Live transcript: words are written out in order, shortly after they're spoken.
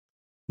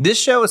This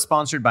show is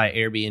sponsored by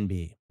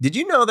Airbnb. Did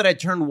you know that I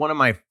turned one of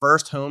my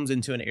first homes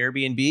into an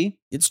Airbnb?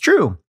 It's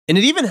true. And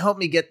it even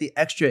helped me get the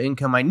extra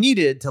income I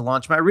needed to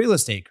launch my real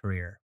estate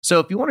career. So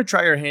if you want to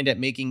try your hand at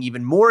making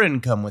even more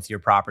income with your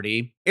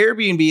property,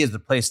 Airbnb is the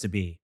place to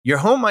be. Your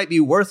home might be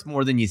worth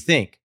more than you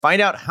think.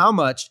 Find out how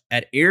much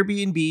at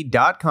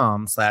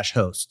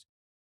airbnb.com/host.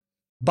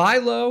 Buy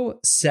low,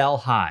 sell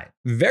high.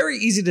 Very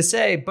easy to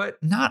say, but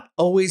not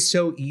always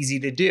so easy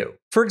to do.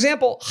 For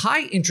example,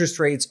 high interest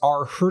rates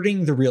are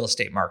hurting the real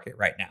estate market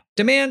right now.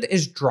 Demand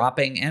is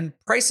dropping and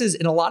prices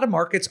in a lot of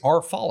markets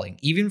are falling,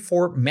 even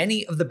for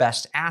many of the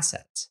best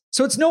assets.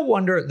 So it's no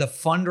wonder the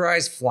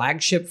Fundrise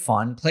flagship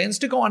fund plans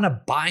to go on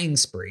a buying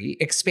spree,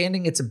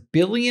 expanding its $1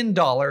 billion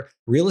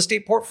real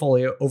estate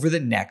portfolio over the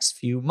next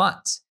few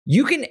months.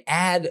 You can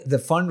add the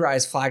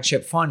Fundrise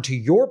flagship fund to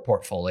your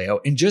portfolio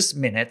in just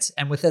minutes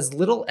and with as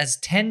little as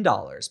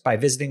 $10 by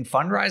visiting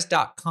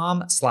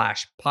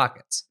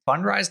fundrise.com/pockets.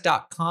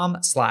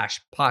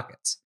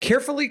 Fundrise.com/pockets.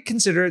 Carefully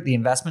consider the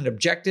investment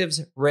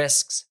objectives,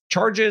 risks,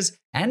 charges,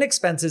 and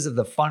expenses of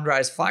the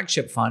Fundrise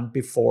flagship fund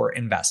before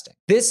investing.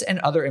 This and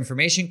other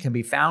information can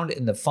be found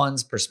in the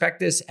fund's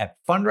prospectus at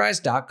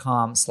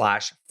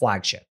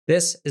fundrise.com/flagship.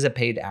 This is a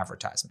paid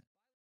advertisement.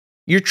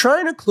 You're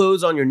trying to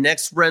close on your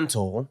next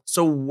rental,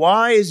 so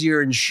why is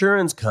your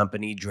insurance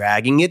company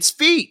dragging its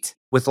feet?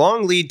 With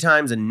long lead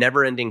times and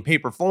never-ending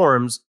paper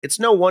forms, it's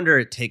no wonder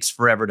it takes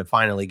forever to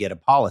finally get a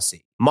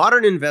policy.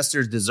 Modern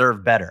investors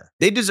deserve better.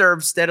 They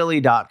deserve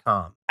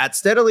Steadily.com. At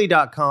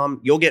Steadily.com,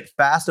 you'll get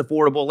fast,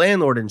 affordable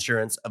landlord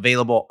insurance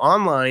available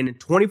online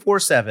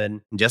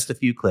 24/7 in just a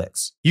few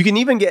clicks. You can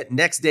even get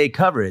next-day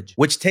coverage,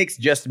 which takes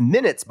just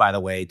minutes, by the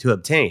way, to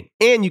obtain.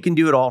 And you can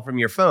do it all from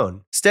your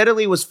phone.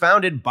 Steadily was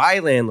founded by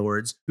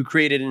landlords who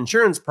created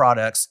insurance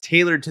products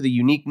tailored to the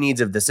unique needs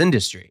of this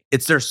industry.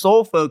 It's their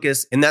sole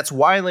focus, and that's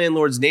why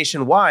landlords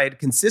nationwide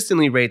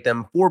consistently rate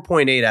them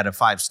 4.8 out of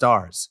 5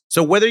 stars.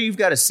 So whether you've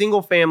got a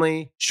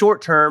single-family,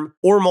 short-term,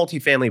 or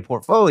multifamily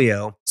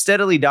portfolio,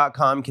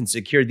 Steadily.com can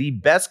secure the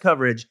best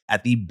coverage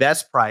at the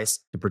best price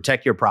to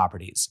protect your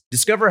properties.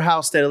 Discover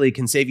how Steadily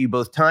can save you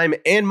both time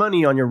and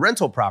money on your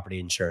rental property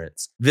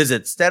insurance.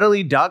 Visit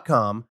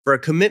Steadily.com for a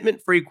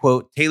commitment-free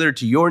quote tailored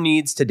to your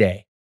needs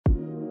today.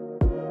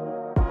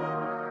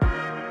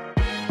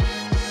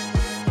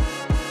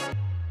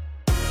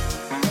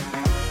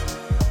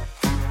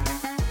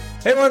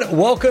 Hey everyone,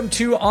 welcome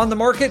to On the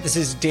Market. This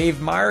is Dave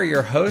Meyer,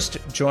 your host,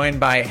 joined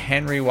by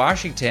Henry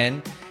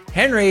Washington.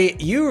 Henry,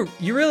 you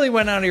really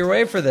went out of your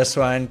way for this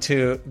one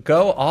to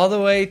go all the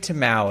way to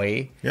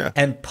Maui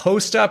and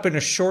post up in a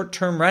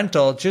short-term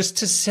rental just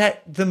to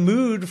set the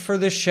mood for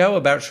this show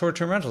about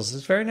short-term rentals.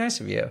 It's very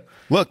nice of you.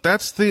 Look,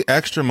 that's the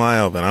extra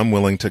mile that I'm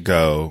willing to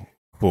go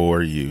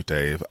for you,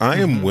 Dave. I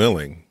am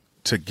willing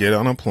to get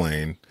on a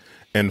plane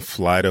and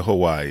fly to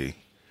Hawaii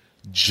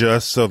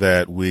just so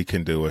that we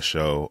can do a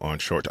show on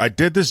short. I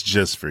did this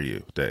just for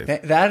you, Dave.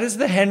 That is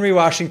the Henry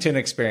Washington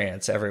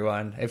experience,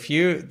 everyone.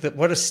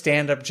 What a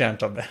stand-up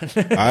gentleman.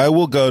 I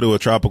will go to a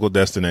tropical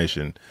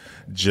destination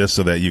just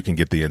so that you can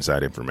get the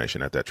inside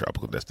information at that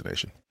tropical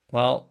destination.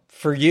 Well,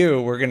 for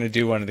you, we're going to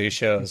do one of these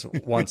shows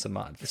once a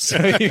month. So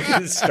you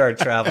can start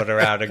traveling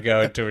around and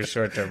go to a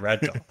short-term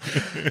rental.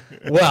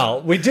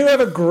 Well, we do have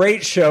a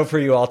great show for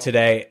you all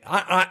today.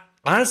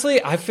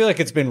 Honestly, I feel like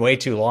it's been way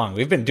too long.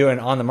 We've been doing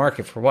On the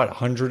Market for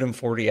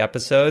 140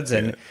 episodes,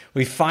 and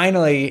we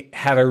finally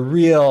have a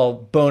real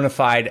bona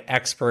fide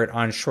expert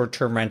on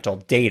short-term rental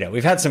data.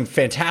 We've had some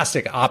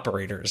fantastic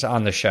operators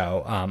on the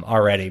show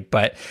already,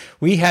 but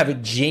we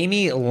have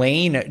Jamie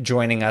Lane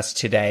joining us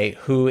today,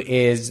 who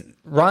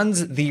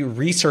runs the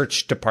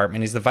research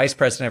department. He's the vice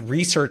president of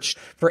research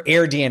for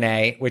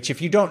AirDNA, which,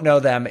 if you don't know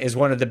them, is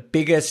one of the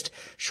biggest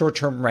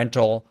short-term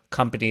rental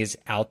companies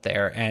out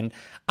there. And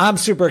I'm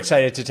super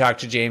excited to talk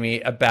to Jamie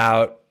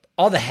about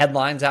all the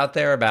headlines out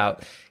there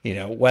about,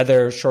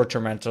 whether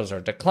short-term rentals are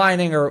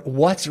declining or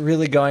what's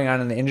really going on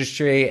in the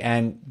industry.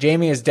 And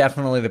Jamie is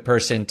definitely the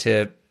person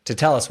to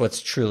tell us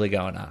what's truly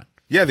going on.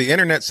 Yeah, the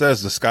internet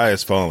says the sky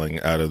is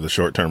falling out of the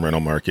short-term rental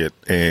market.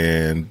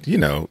 And,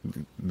 the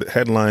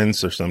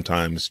headlines are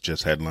sometimes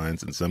just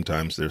headlines, and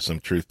sometimes there's some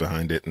truth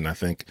behind it. And I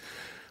think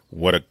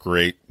what a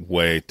great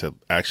way to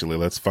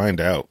let's find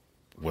out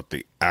what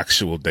the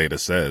actual data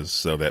says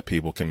so that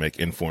people can make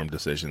informed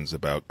decisions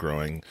about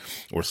growing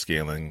or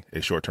scaling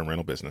a short-term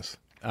rental business.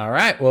 All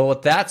right. Well,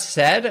 with that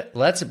said,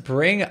 let's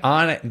bring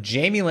on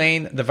Jamie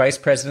Lane, the vice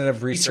president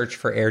of research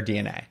for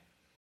AirDNA.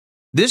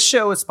 This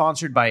show is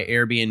sponsored by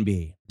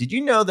Airbnb. Did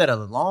you know that a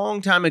long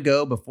time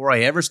ago, before I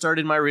ever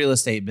started my real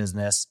estate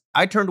business,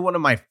 I turned one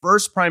of my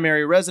first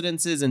primary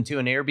residences into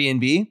an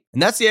Airbnb?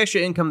 And that's the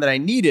extra income that I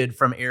needed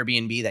from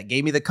Airbnb that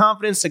gave me the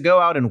confidence to go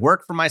out and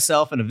work for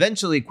myself and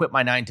eventually quit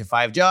my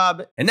 9-to-5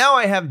 job. And now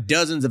I have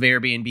dozens of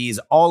Airbnbs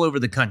all over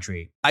the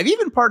country. I've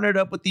even partnered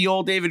up with the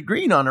old David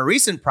Green on a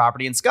recent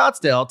property in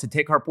Scottsdale to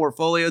take our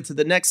portfolio to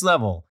the next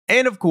level.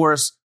 And of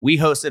course, we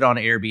host it on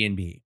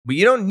Airbnb. But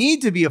you don't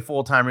need to be a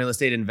full-time real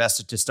estate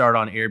investor to start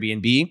on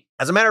Airbnb.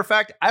 As a matter of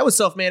fact, I was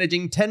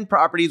self-managing 10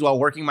 properties while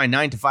working my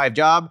 9-to-5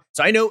 job,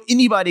 so I know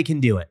anybody can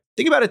do it.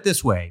 Think about it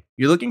this way.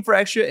 You're looking for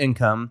extra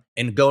income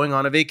and going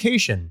on a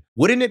vacation.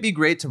 Wouldn't it be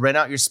great to rent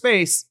out your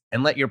space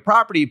and let your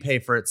property pay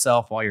for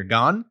itself while you're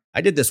gone?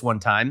 I did this one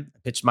time. I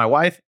pitched my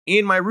wife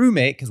and my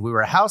roommate, because we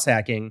were house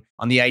hacking,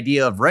 on the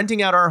idea of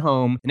renting out our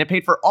home, and it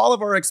paid for all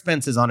of our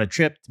expenses on a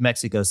trip to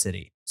Mexico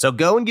City. So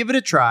go and give it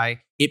a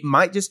try. It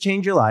might just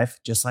change your life,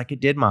 just like it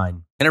did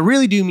mine. And I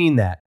really do mean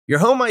that. Your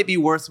home might be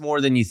worth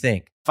more than you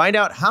think. Find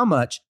out how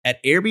much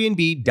at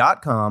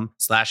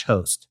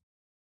airbnb.com/host.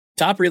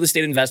 Top real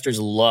estate investors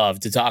love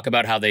to talk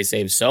about how they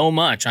save so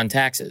much on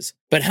taxes.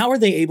 But how are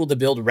they able to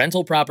build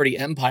rental property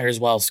empires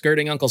while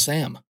skirting Uncle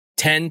Sam?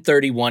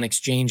 1031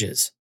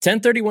 exchanges.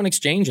 1031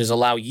 exchanges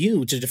allow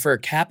you to defer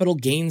capital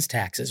gains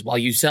taxes while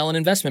you sell an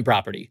investment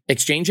property,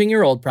 exchanging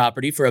your old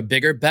property for a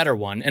bigger, better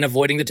one and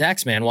avoiding the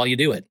tax man while you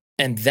do it.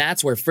 And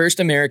that's where First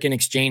American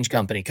Exchange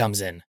Company comes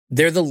in.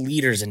 They're the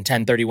leaders in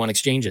 1031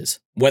 exchanges.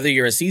 Whether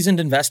you're a seasoned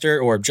investor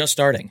or just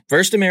starting,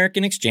 First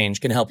American Exchange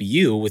can help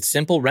you with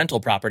simple rental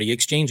property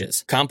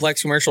exchanges,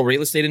 complex commercial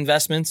real estate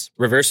investments,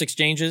 reverse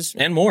exchanges,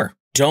 and more.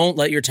 Don't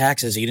let your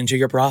taxes eat into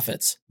your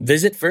profits.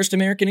 Visit First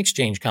American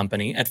Exchange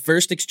Company at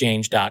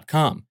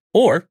firstexchange.com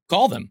or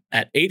call them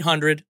at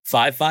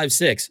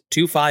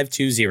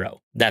 800-556-2520.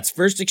 That's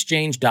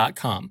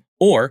firstexchange.com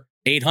or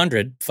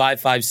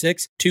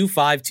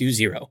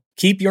 800-556-2520.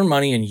 Keep your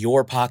money in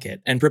your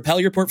pocket and propel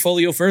your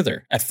portfolio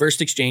further at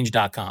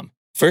firstexchange.com.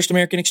 First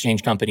American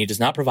Exchange Company does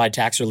not provide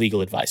tax or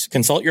legal advice.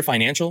 Consult your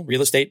financial,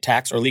 real estate,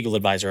 tax, or legal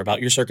advisor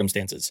about your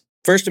circumstances.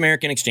 First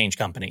American Exchange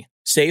Company.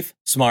 Safe,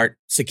 smart,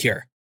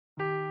 secure.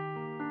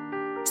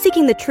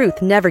 Seeking the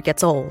truth never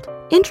gets old.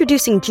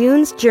 Introducing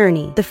June's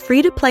Journey, the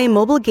free-to-play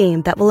mobile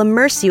game that will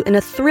immerse you in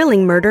a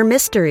thrilling murder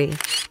mystery.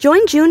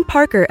 Join June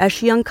Parker as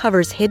she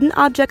uncovers hidden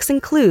objects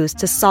and clues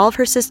to solve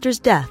her sister's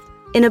death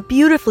in a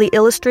beautifully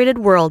illustrated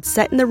world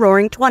set in the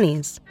Roaring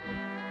 '20s.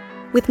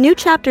 With new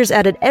chapters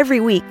added every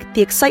week,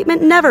 the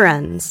excitement never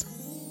ends.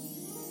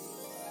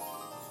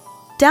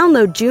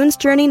 Download June's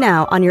Journey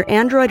now on your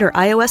Android or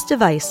iOS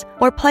device,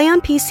 or play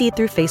on PC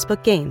through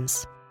Facebook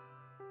Games.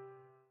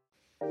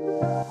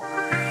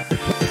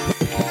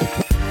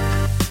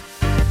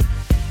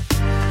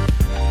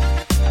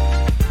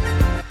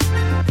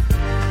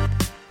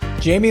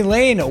 Jamie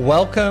Lane,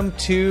 welcome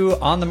to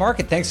On the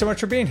Market. Thanks so much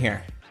for being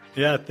here.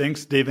 Yeah,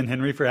 thanks, Dave and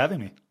Henry, for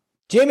having me.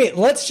 Jamie,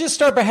 let's just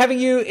start by having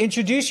you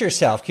introduce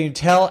yourself. Can you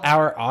tell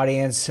our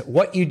audience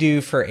what you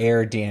do for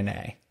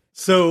AirDNA?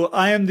 So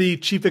I am the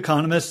chief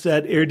economist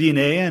at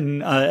AirDNA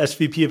and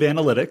SVP of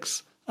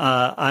analytics.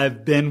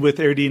 I've been with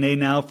AirDNA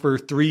now for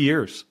 3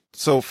 years.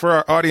 So for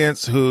our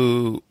audience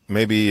who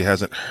maybe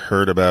hasn't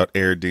heard about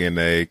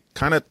AirDNA,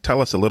 kind of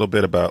tell us a little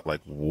bit about like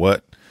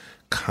what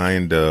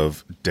kind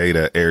of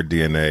data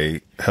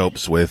AirDNA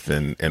helps with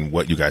and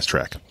what you guys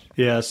track.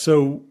 Yeah,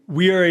 so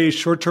we are a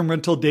short-term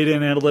rental data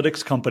and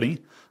analytics company.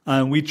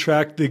 We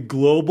track the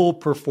global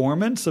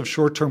performance of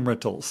short-term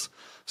rentals.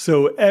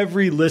 So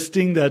every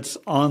listing that's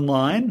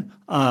online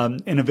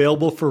and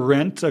available for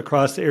rent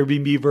across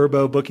Airbnb,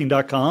 Vrbo,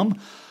 Booking.com,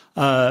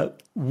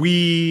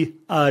 we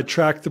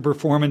track the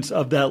performance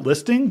of that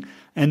listing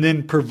and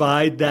then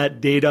provide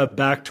that data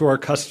back to our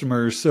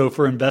customers. So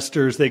for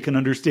investors, they can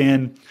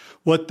understand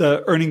what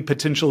the earning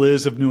potential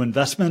is of new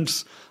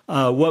investments,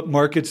 what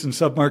markets and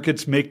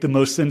submarkets make the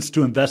most sense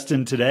to invest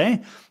in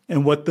today,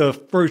 and what the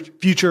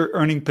future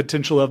earning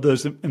potential of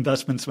those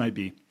investments might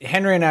be.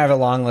 Henry and I have a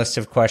long list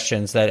of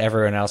questions that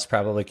everyone else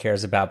probably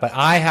cares about, but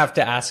I have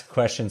to ask a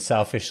question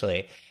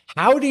selfishly.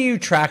 How do you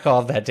track all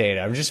of that data?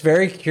 I'm just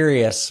very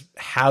curious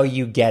how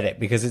you get it,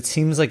 because it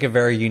seems like a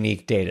very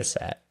unique data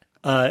set.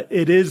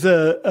 It is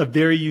a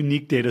very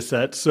unique data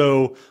set.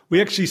 So we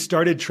actually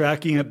started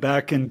tracking it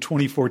back in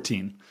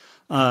 2014.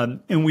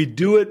 And we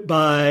do it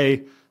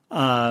by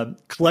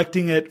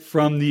collecting it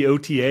from the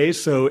OTA,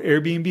 so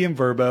Airbnb and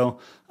Vrbo.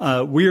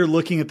 We are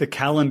looking at the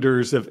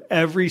calendars of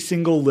every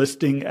single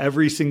listing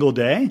every single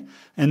day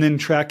and then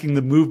tracking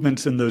the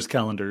movements in those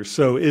calendars.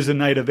 So is a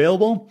night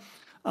available?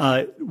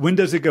 When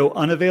does it go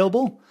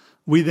unavailable?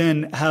 We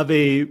then have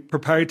a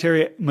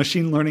proprietary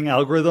machine learning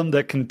algorithm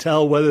that can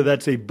tell whether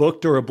that's a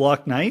booked or a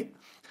blocked night.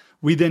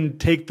 We then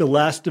take the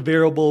last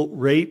available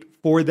rate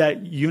for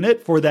that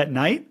unit for that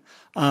night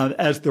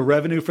as the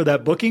revenue for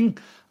that booking.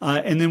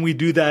 And then we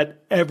do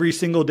that every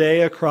single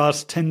day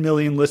across 10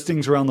 million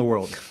listings around the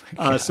world.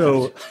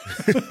 So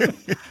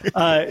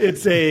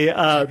it's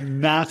a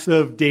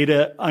massive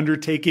data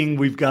undertaking.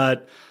 We've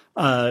got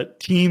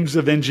teams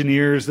of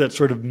engineers that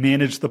sort of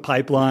manage the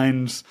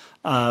pipelines.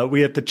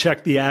 We have to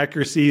check the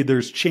accuracy.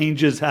 There's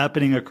changes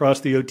happening across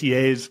the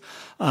OTAs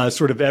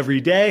sort of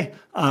every day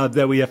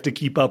that we have to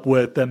keep up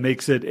with. That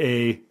makes it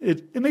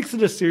it makes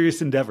it a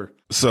serious endeavor.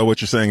 So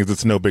what you're saying is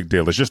it's no big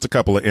deal. It's just a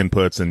couple of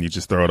inputs and you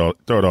just throw it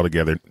all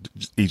together.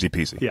 Just easy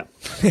peasy. Yeah.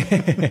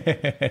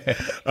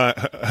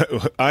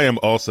 I am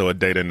also a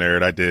data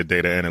nerd. I did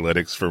data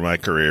analytics for my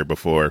career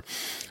before.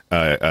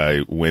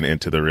 I went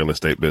into the real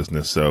estate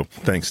business. So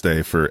thanks,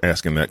 Dave, for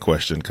asking that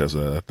question, because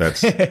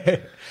that's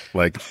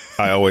like,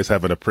 I always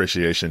have an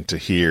appreciation to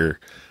hear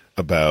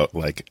about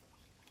like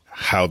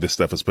how this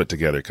stuff is put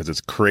together, because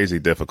it's crazy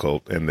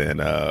difficult. And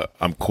then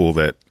I'm cool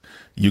that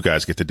you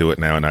guys get to do it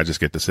now, and I just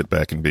get to sit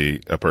back and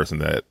be a person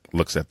that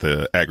looks at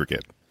the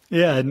aggregate.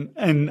 Yeah,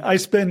 and I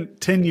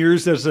spent 10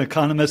 years as an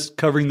economist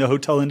covering the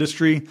hotel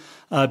industry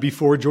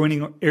before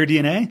joining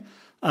AirDNA.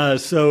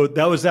 So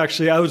that was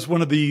actually, I was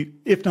one of the,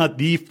 if not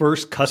the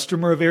first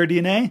customer of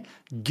AirDNA,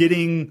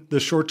 getting the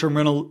short-term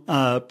rental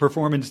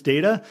performance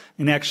data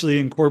and actually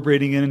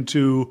incorporating it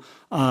into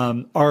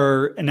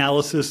our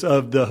analysis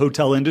of the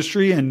hotel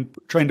industry and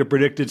trying to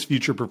predict its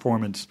future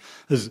performance.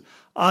 Because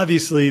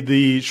obviously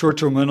the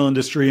short-term rental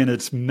industry and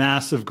its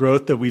massive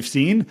growth that we've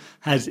seen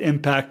has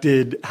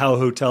impacted how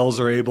hotels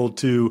are able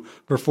to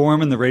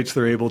perform and the rates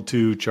they're able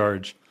to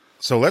charge.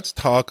 So let's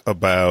talk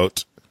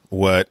about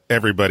what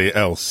everybody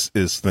else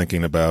is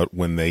thinking about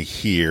when they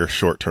hear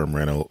short-term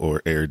rental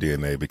or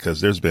AirDNA,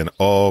 because there's been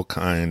all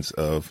kinds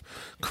of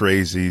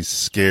crazy,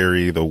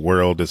 scary, the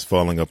world is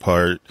falling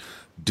apart,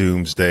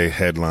 doomsday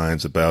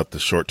headlines about the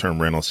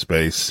short-term rental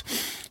space.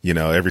 You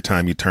know, every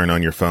time you turn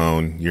on your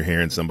phone, you're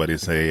hearing somebody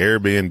say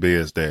Airbnb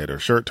is dead or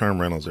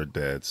short-term rentals are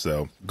dead.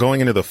 So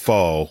going into the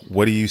fall,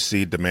 what do you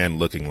see demand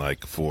looking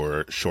like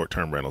for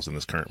short-term rentals in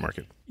this current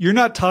market? You're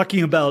not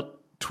talking about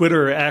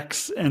Twitter or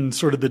X and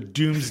sort of the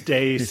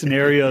doomsday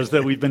scenarios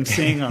that we've been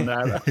seeing on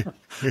that.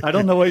 I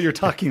don't know what you're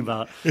talking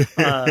about.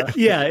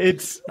 Yeah,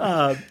 it's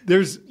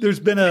there's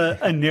been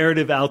a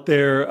narrative out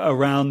there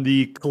around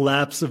the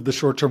collapse of the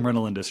short-term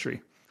rental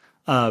industry.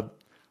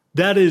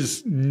 That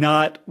is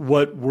not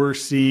what we're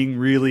seeing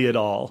really at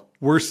all.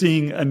 We're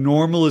seeing a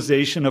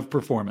normalization of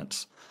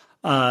performance.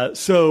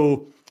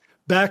 So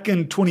back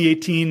in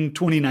 2018,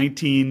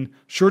 2019,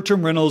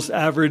 short-term rentals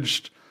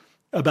averaged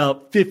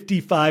about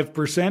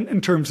 55%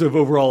 in terms of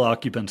overall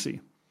occupancy.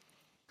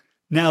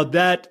 Now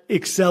that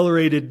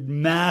accelerated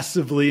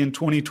massively in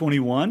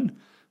 2021.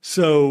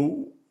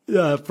 So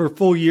for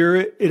full year,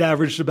 it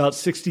averaged about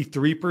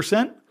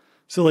 63%.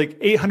 So like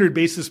 800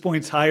 basis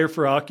points higher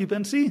for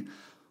occupancy.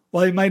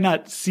 While it might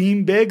not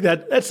seem big,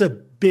 that's a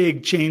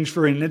big change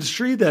for an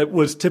industry that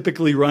was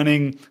typically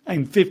running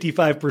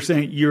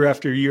 55% year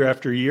after year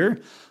after year.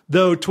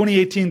 Though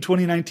 2018,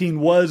 2019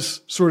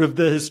 was sort of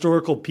the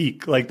historical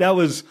peak. Like that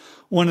was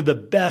one of the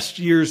best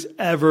years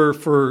ever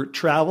for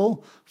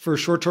travel, for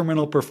short-term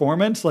rental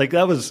performance. Like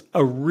that was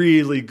a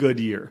really good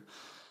year.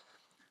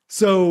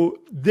 So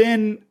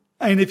then,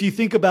 and if you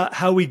think about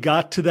how we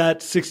got to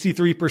that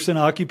 63%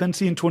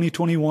 occupancy in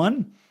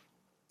 2021,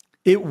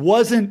 it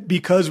wasn't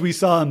because we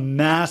saw a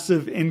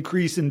massive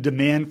increase in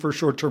demand for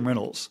short-term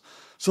rentals.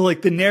 So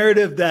like the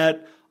narrative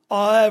that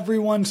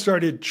everyone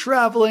started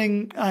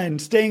traveling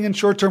and staying in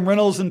short-term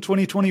rentals in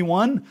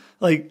 2021,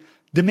 like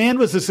demand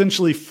was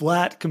essentially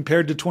flat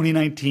compared to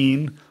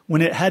 2019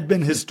 when it had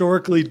been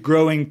historically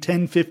growing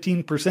 10,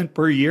 15%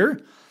 per year.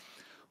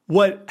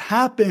 What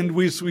happened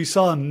was we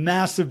saw a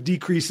massive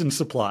decrease in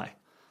supply.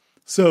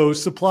 So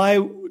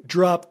supply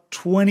dropped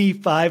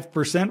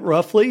 25%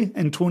 roughly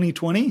in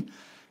 2020,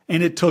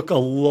 and it took a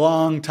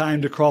long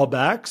time to crawl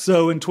back.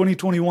 So in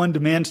 2021,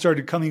 demand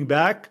started coming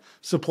back,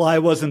 supply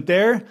wasn't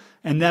there,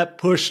 and that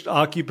pushed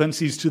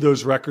occupancies to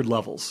those record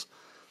levels.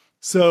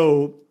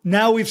 So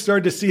now we've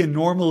started to see a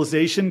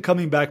normalization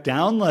coming back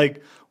down.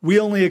 Like we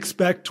only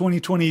expect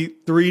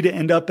 2023 to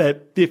end up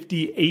at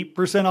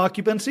 58%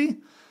 occupancy.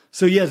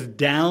 So yes,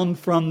 down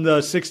from the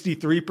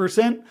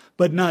 63%,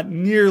 but not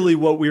nearly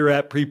what we were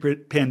at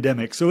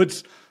pre-pandemic. So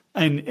it's,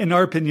 in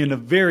our opinion, a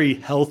very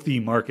healthy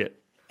market.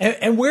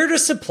 And where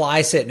does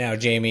supply sit now,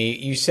 Jamie?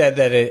 You said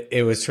that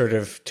it was sort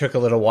of took a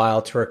little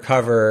while to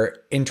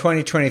recover. In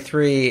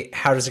 2023,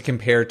 how does it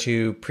compare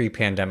to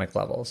pre-pandemic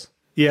levels?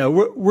 Yeah,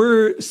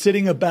 we're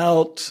sitting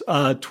about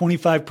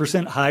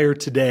 25% higher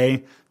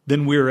today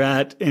than we were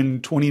at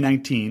in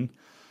 2019.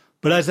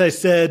 But as I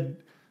said,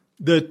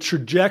 the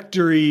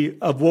trajectory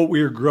of what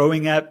we were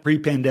growing at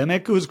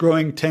pre-pandemic was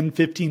growing 10,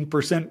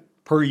 15%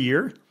 per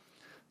year.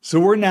 So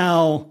we're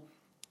now,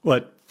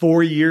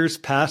 4 years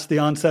past the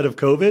onset of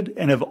COVID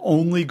and have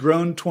only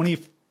grown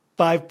 25%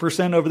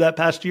 over that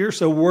past year.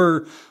 So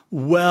we're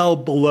well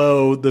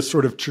below the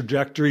sort of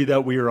trajectory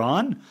that we were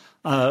on.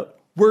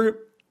 We're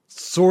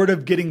sort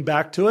of getting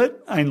back to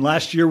it. And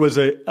last year was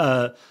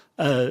a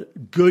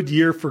good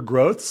year for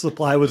growth.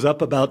 Supply was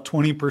up about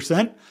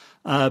 20%.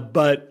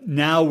 But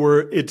now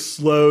it's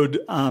slowed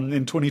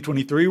in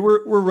 2023.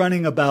 We're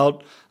running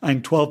about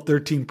 12,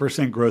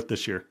 13% growth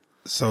this year.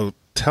 So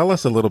tell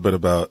us a little bit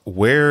about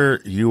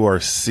where you are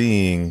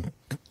seeing,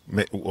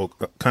 we'll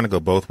kind of go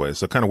both ways.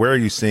 So kind of where are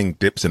you seeing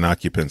dips in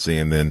occupancy,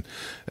 and then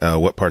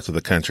what parts of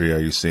the country are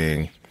you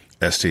seeing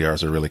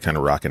STRs are really kind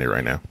of rocking it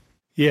right now?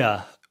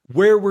 Yeah.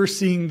 Where we're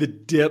seeing the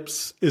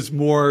dips is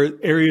more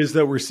areas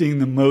that we're seeing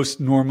the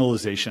most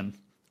normalization.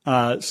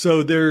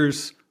 So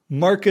there's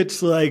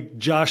markets like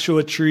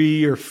Joshua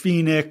Tree or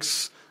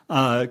Phoenix,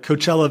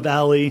 Coachella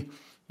Valley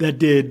that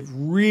did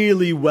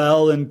really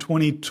well in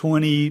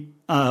 2020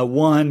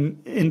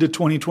 2021 into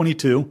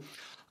 2022,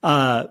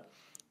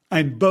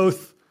 and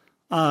both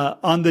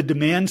on the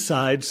demand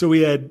side. So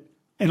we had,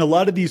 in a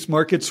lot of these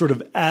markets, sort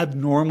of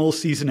abnormal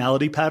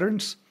seasonality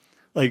patterns,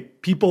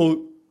 like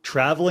people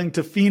traveling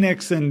to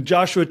Phoenix and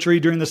Joshua Tree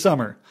during the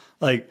summer.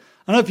 Like,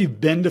 I don't know if you've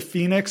been to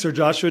Phoenix or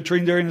Joshua Tree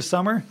during the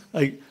summer.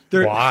 Like,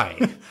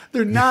 why?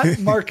 They're not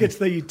markets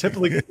that you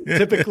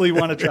typically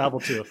want to travel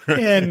to.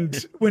 And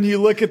when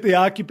you look at the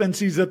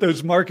occupancies that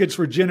those markets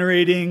were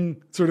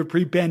generating sort of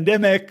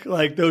pre-pandemic,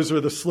 like those were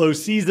the slow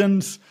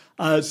seasons.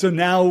 So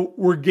now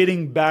we're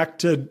getting back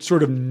to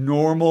sort of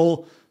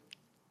normal,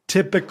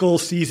 typical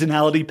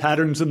seasonality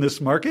patterns in this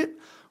market,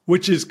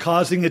 which is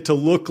causing it to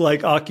look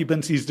like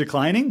occupancy is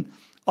declining.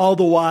 All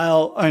the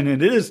while, and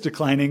it is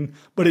declining,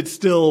 but it's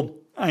still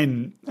a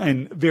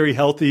very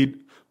healthy,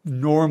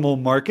 normal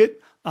market.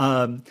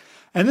 And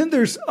then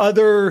there's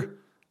other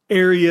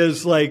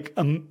areas like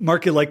a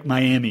market like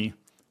Miami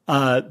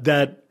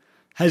that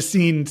has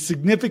seen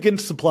significant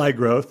supply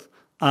growth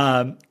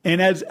and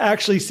is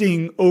actually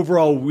seeing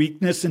overall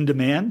weakness in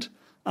demand.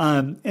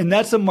 And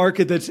that's a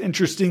market that's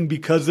interesting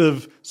because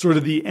of sort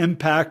of the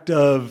impact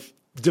of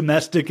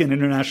domestic and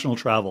international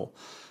travel.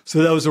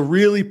 So that was a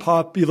really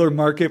popular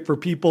market for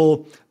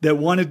people that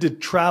wanted to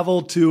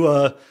travel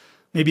to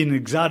maybe an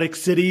exotic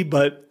city,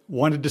 but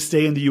wanted to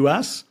stay in the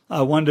U.S.,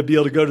 wanted to be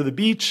able to go to the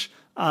beach.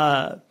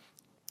 And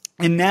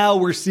now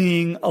we're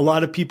seeing a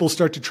lot of people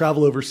start to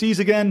travel overseas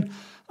again.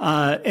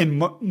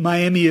 And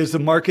Miami is a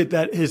market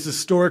that has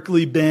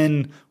historically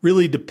been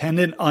really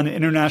dependent on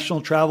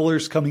international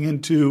travelers coming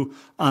into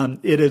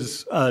it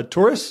as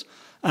tourists.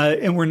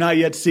 And we're not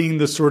yet seeing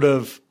the sort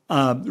of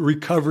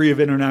recovery of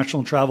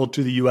international travel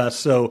to the U.S.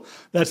 So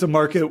that's a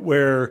market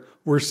where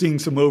we're seeing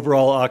some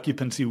overall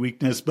occupancy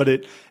weakness, but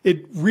it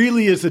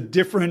really is a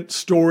different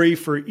story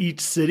for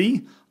each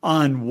city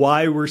on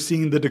why we're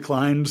seeing the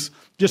declines.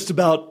 Just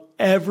about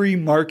every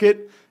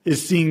market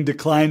is seeing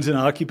declines in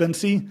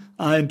occupancy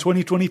in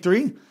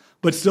 2023,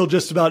 but still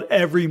just about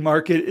every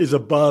market is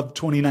above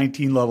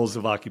 2019 levels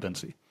of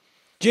occupancy.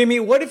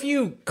 Jamie, what if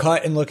you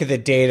cut and look at the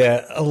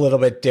data a little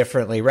bit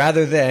differently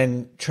rather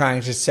than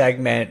trying to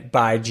segment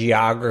by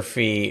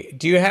geography?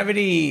 Do you have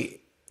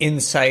any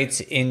insights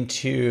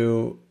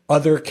into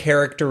other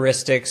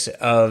characteristics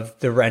of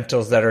the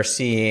rentals that are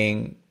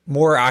seeing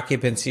more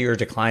occupancy or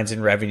declines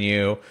in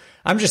revenue?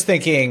 I'm just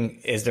thinking,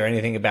 is there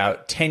anything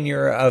about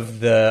tenure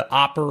of the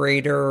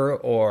operator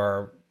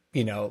or,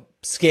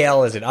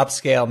 scale? Is it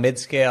upscale,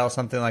 mid-scale,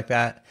 something like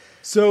that?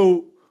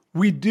 So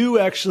we do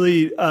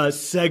actually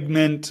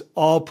segment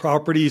all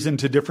properties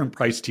into different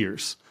price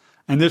tiers.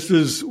 And this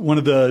is one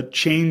of the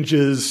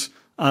changes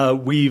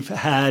we've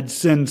had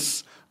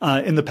since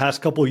in the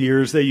past couple of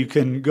years, that you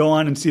can go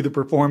on and see the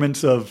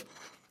performance of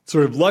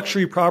sort of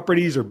luxury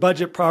properties or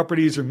budget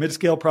properties or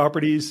mid-scale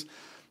properties.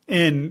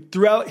 And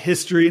throughout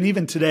history, and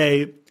even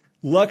today,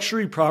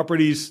 luxury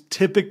properties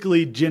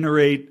typically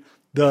generate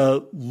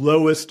the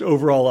lowest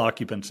overall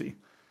occupancy.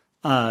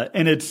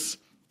 And it's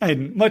a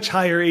much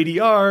higher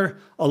ADR.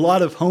 A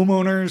lot of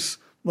homeowners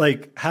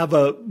have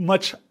a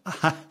much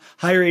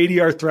higher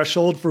ADR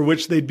threshold for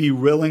which they'd be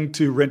willing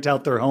to rent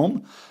out their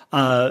home,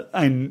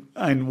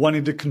 and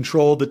wanting to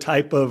control the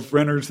type of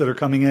renters that are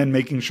coming in,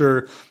 making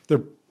sure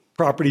the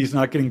property is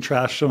not getting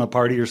trashed on a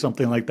party or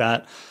something like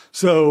that.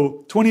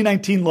 So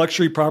 2019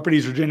 luxury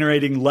properties are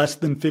generating less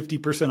than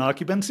 50%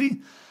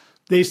 occupancy.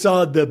 They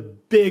saw the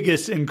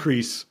biggest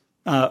increase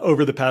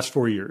over the past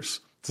 4 years.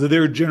 So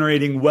they're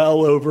generating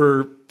well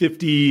over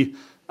 50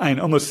 and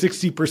almost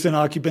 60%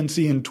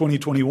 occupancy in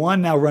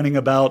 2021, now running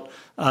about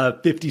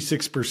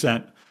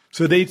 56%.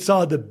 So they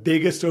saw the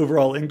biggest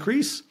overall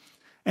increase.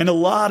 And a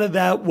lot of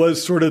that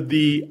was sort of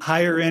the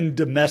higher end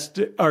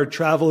domestic or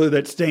traveler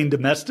that's staying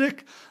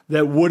domestic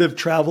that would have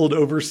traveled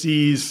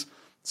overseas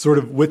sort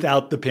of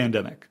without the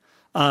pandemic.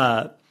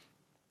 And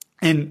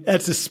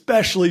that's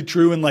especially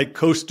true in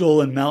coastal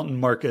and mountain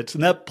markets.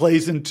 And that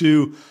plays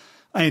into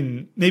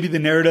maybe the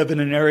narrative in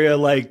an area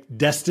like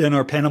Destin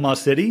or Panama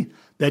City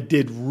that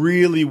did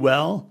really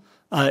well,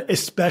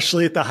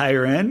 especially at the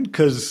higher end,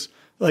 because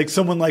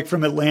someone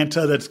from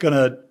Atlanta that's going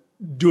to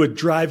do a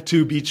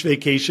drive-to beach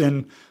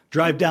vacation,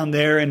 drive down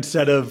there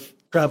instead of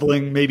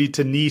traveling maybe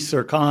to Nice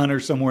or Cannes or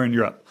somewhere in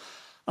Europe.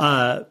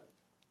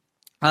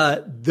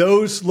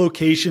 Those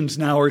locations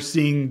now are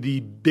seeing the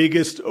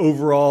biggest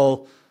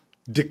overall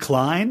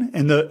decline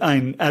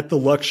at the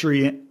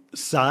luxury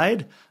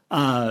side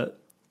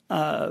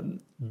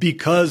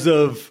because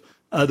of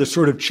the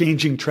sort of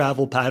changing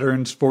travel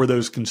patterns for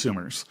those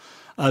consumers.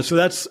 So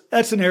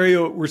that's an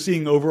area we're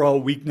seeing overall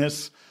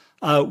weakness.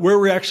 Where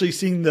we're actually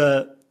seeing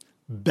the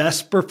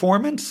best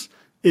performance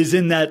is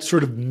in that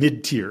sort of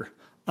mid-tier.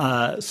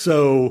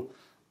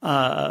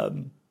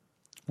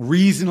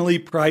 Reasonably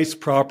priced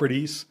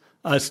properties,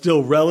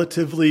 still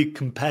relatively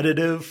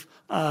competitive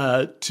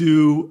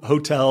to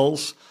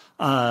hotels,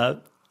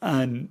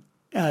 and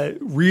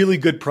really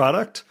good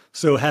product.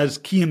 So has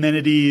key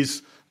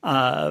amenities,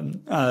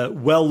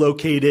 well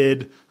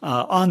located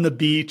on the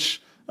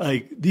beach,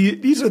 like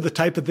these are the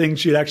type of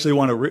things you'd actually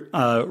want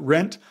to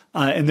rent,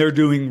 and they're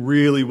doing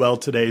really well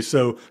today.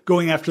 So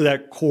going after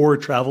that core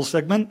travel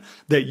segment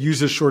that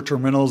uses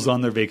short-term rentals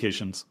on their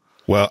vacations.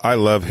 Well, I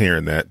love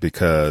hearing that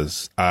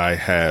because I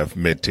have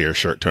mid-tier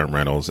short-term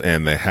rentals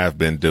and they have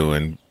been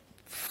doing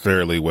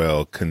fairly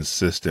well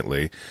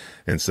consistently.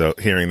 And so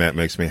hearing that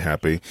makes me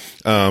happy.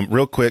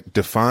 Real quick,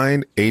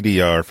 define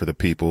ADR for the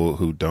people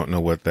who don't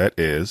know what that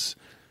is.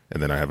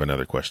 And then I have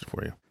another question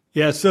for you.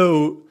 Yeah.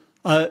 So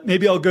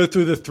maybe I'll go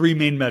through the three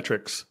main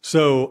metrics.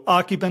 So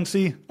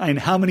occupancy, and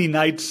how many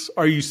nights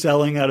are you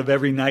selling out of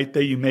every night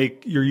that you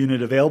make your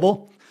unit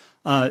available?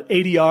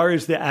 ADR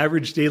is the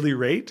average daily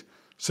rate.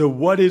 So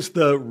what is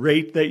the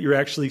rate that you're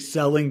actually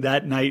selling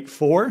that night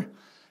for?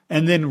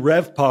 And then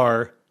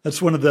RevPAR, that's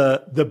one of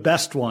the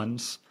best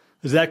ones,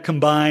 is that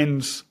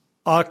combines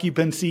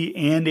occupancy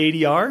and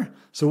ADR.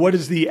 So what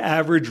is the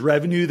average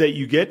revenue that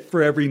you get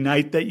for every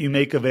night that you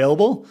make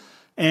available?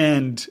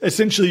 And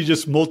essentially you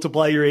just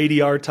multiply your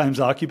ADR times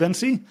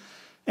occupancy.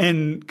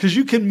 And because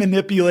you can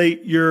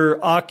manipulate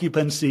your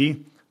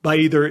occupancy by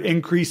either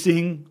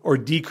increasing or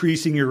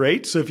decreasing your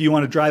rates. So if you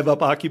want to drive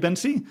up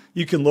occupancy,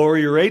 you can lower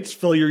your rates,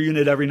 fill your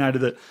unit every night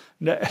of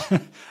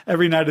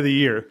the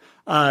year.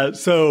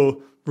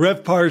 So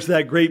RevPAR is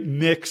that great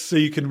mix, so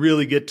you can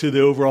really get to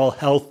the overall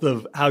health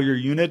of how your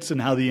units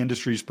and how the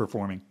industry is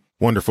performing.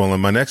 Wonderful.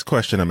 And my next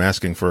question, I'm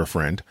asking for a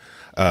friend.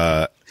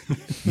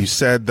 You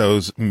said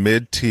those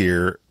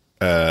mid-tier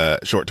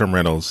short-term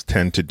rentals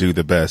tend to do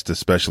the best,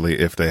 especially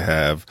if they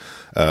have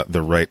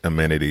the right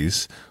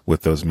amenities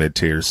with those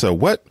mid-tiers. So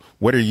what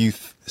are you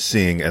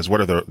seeing as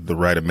what are the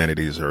right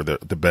amenities or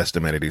the best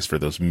amenities for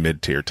those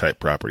mid-tier type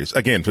properties?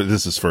 Again,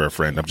 this is for a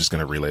friend. I'm just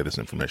going to relay this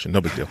information.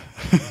 No big deal.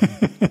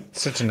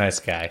 Such a nice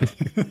guy.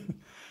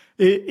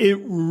 It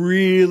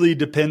really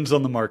depends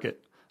on the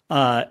market.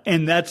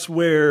 And that's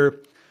where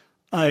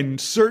in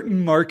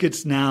certain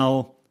markets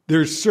now,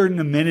 there's certain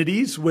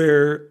amenities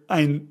where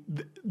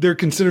they're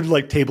considered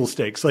like table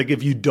stakes. Like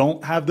if you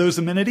don't have those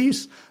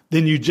amenities,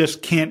 then you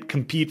just can't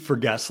compete for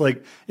guests.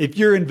 Like if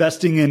you're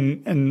investing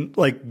in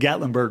like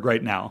Gatlinburg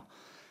right now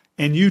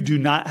and you do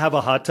not have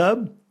a hot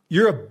tub,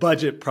 you're a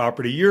budget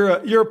property.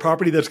 You're a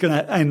property that's going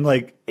to, and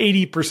like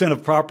 80%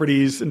 of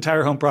properties,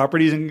 entire home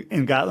properties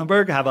in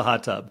Gatlinburg have a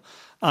hot tub.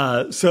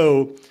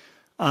 So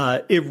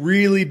it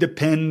really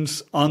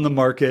depends on the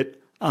market.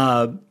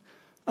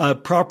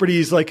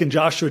 Properties like in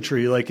Joshua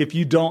Tree, like if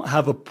you don't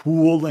have a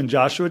pool in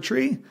Joshua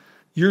Tree,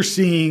 you're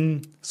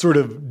seeing sort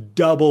of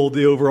double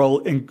the overall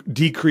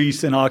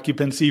decrease in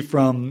occupancy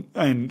from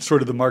and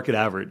sort of the market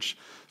average.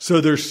 So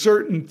there's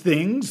certain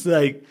things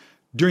like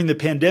during the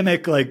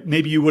pandemic, like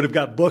maybe you would have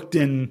got booked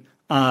in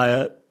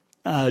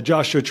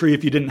Joshua Tree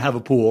if you didn't have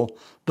a pool,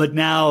 but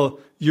now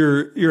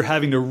you're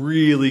having to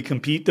really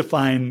compete to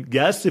find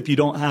guests if you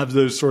don't have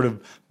those sort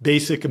of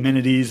basic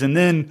amenities.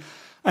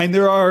 And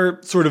there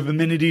are sort of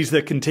amenities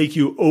that can take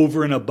you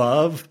over and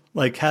above,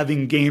 like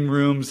having game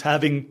rooms,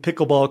 having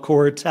pickleball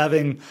courts,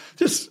 having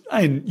just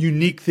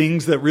unique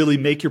things that really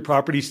make your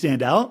property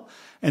stand out.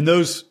 And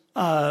those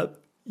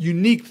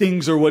unique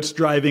things are what's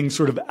driving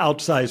sort of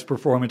outsized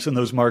performance in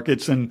those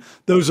markets. And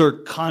those are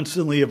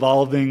constantly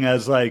evolving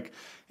as like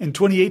in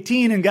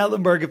 2018 in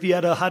Gatlinburg, if you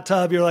had a hot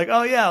tub, you're like,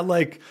 oh yeah,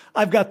 like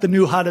I've got the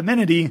new hot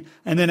amenity,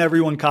 and then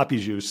everyone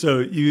copies you. So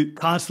you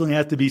constantly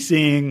have to be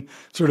seeing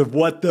sort of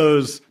what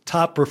those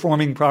top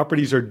performing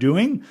properties are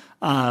doing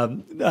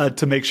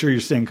to make sure you're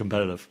staying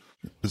competitive.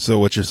 So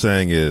what you're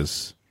saying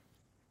is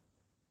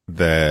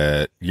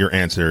that your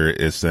answer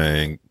is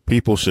saying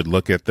people should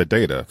look at the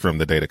data from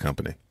the data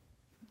company.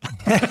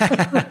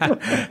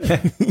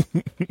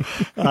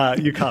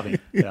 You caught me.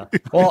 Yeah.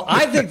 Well,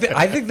 I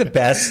think the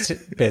best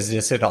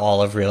business in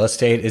all of real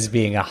estate is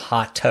being a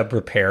hot tub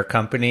repair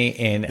company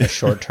in a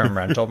short-term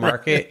rental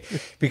market,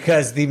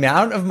 because the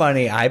amount of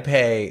money I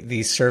pay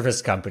the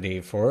service company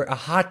for a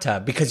hot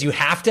tub, because you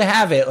have to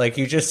have it, like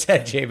you just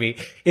said, Jamie,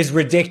 is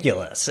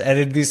ridiculous. And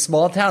in these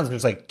small towns,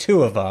 there's like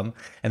 2 of them,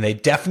 and they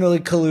definitely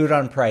collude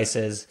on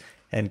prices.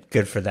 And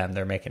good for them,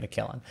 they're making a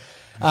killing.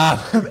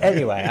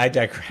 Anyway, I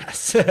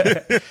digress.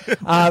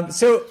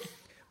 So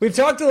we've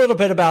talked a little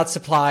bit about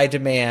supply,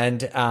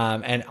 demand,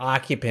 and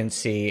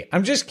occupancy.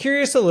 I'm just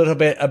curious a little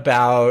bit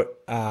about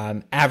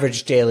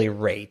average daily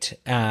rate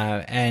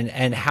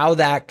and how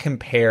that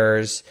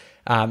compares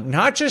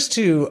not just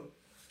to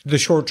the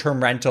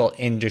short-term rental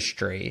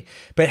industry,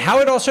 but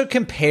how it also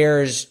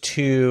compares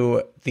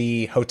to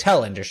the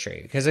hotel industry.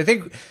 Because I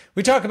think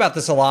we talk about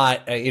this a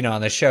lot,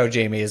 on the show,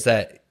 Jamie, is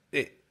that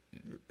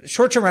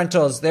short-term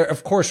rentals, they're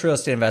of course real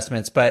estate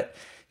investments, but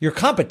your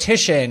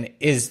competition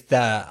is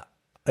a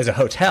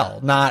hotel,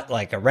 not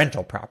like a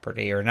rental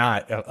property or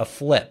not a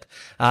flip.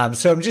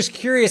 So I'm just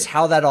curious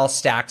how that all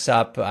stacks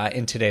up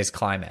in today's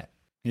climate.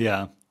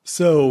 Yeah.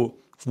 So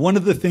one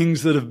of the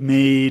things that have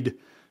made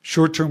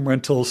short-term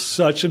rentals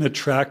such an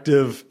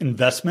attractive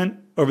investment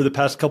over the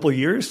past couple of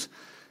years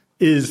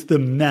is the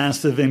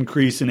massive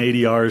increase in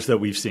ADRs that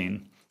we've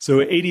seen. So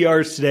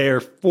ADRs today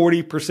are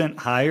 40%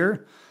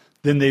 higher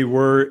than they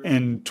were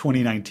in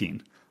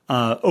 2019.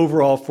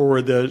 overall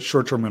for the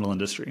short-term rental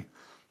industry.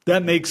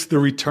 That makes the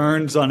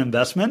returns on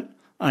investment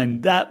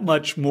that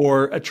much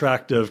more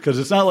attractive because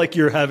it's not like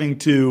you're having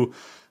to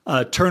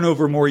turn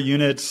over more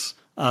units,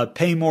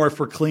 pay more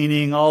for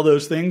cleaning, all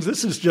those things.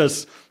 This is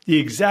just the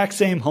exact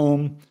same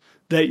home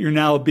that you're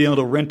now being able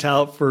to rent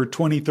out for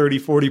 20, 30,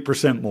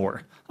 40%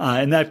 more.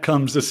 And that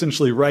comes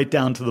essentially right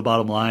down to the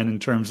bottom line in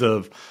terms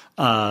of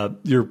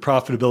your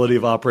profitability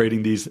of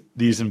operating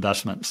these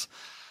investments.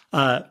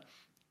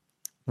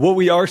 What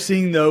we are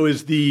seeing, though,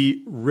 is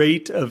the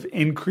rate of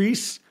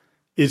increase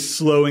is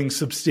slowing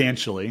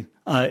substantially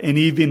and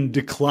even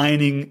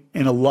declining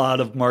in a lot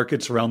of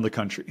markets around the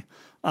country.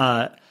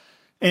 And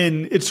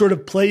it sort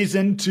of plays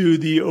into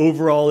the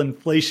overall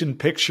inflation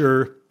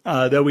picture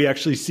that we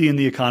actually see in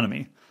the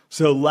economy.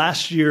 So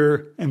last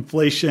year,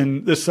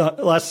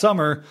 last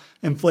summer,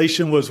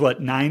 inflation was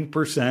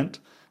 9%.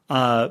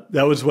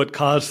 That was what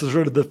caused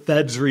sort of the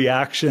Fed's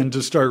reaction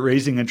to start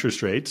raising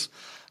interest rates.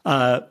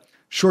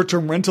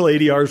 Short-term rental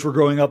ADRs were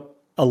going up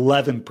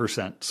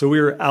 11%. So we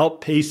were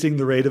outpacing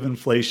the rate of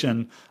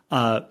inflation.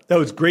 That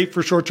was great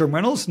for short-term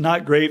rentals,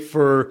 not great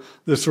for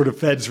the sort of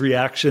Fed's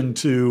reaction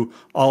to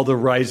all the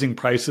rising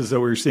prices that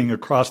we were seeing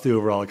across the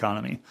overall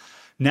economy.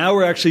 Now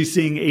we're actually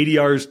seeing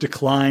ADRs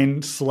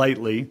decline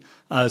slightly.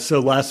 So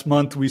last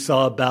month we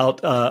saw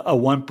about a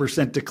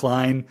 1%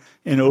 decline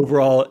in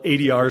overall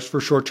ADRs for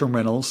short-term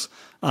rentals.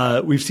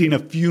 We've seen a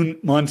few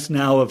months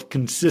now of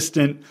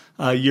consistent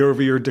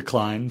year-over-year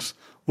declines,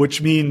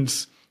 which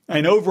means,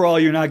 and overall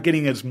you're not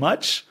getting as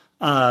much.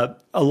 A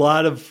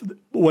lot of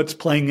what's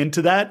playing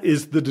into that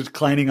is the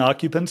declining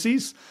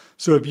occupancies.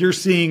 So if you're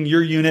seeing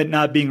your unit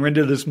not being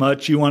rented as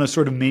much, you want to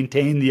sort of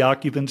maintain the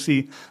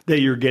occupancy that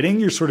you're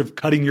getting. You're sort of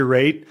cutting your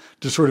rate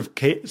to sort of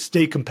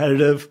stay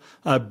competitive,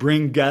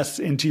 bring guests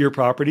into your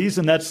properties.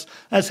 And that's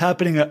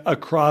happening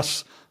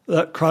across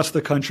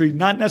the country.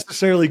 Not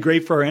necessarily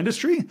great for our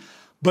industry,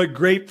 but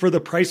great for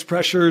the price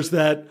pressures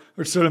that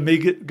are sort of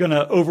going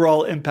to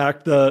overall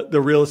impact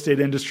the real estate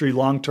industry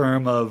long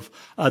term of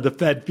the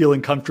Fed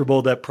feeling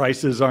comfortable that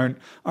prices aren't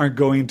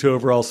going to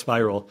overall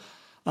spiral.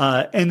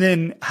 And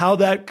then how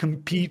that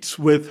competes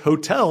with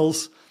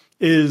hotels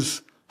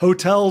is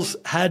hotels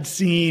had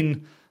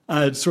seen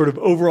sort of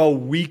overall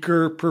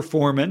weaker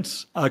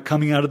performance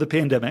coming out of the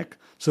pandemic.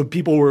 So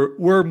people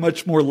were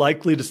much more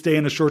likely to stay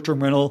in a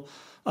short-term rental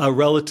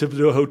relative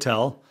to a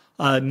hotel.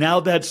 Now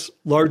that's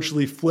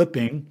largely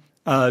flipping.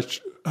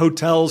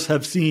 Hotels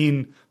have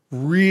seen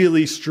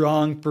really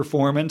strong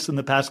performance in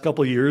the past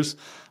couple of years.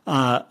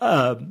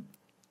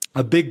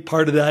 A big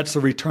part of that's a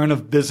return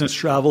of business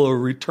travel, a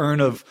return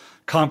of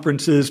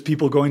conferences,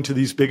 people going to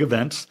these big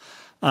events.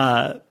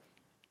 And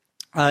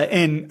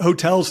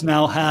hotels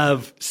now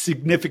have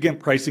significant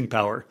pricing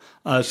power.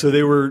 So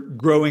they were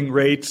growing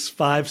rates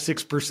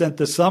 5-6%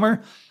 this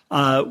summer,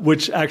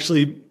 which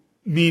actually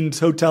means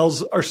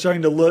hotels are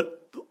starting to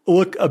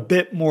look a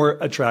bit more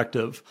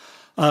attractive.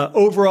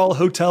 Overall,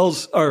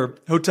 hotels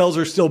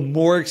are still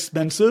more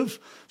expensive,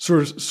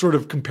 sort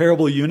of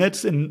comparable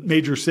units in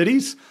major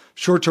cities.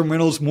 Short-term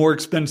rentals more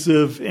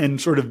expensive in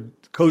sort of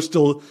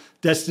coastal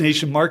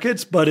destination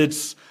markets, but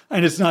it's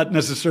not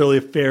necessarily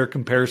a fair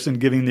comparison,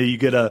 given that you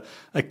get a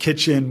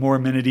kitchen, more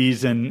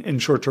amenities in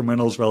short-term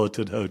rentals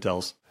relative to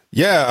hotels.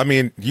 Yeah, I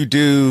mean, you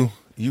do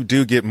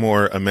get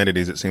more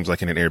amenities, it seems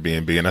like, in an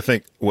Airbnb. And I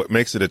think what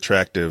makes it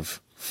attractive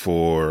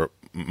for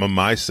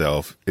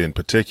myself in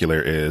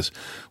particular is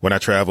when I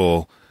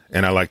travel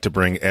and I like to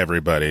bring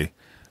everybody.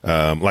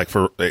 Like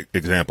for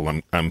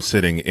example, I'm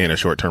sitting in a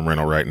short-term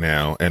rental right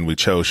now, and we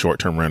chose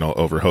short-term rental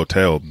over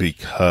hotel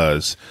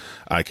because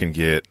I can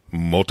get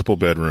multiple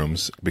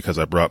bedrooms because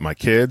I brought my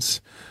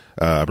kids.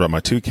 I brought my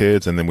 2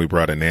 kids, and then we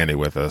brought a nanny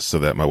with us so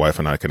that my wife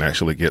and I can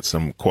actually get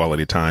some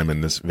quality time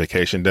in this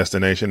vacation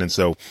destination. And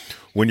so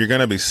when you're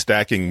going to be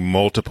stacking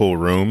multiple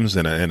rooms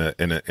in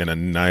a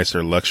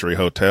nicer luxury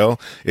hotel,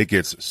 it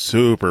gets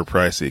super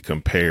pricey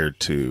compared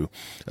to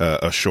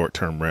a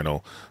short-term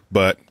rental.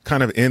 But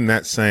kind of in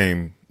that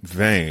same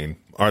vein,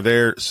 are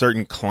there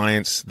certain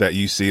clients that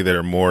you see that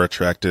are more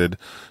attracted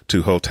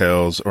to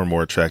hotels or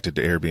more attracted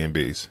to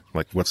Airbnbs?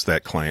 Like, what's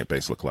that client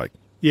base look like?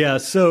 Yeah.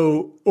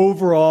 So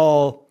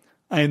overall,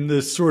 and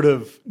the sort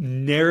of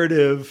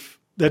narrative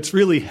that's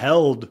really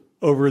held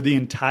over the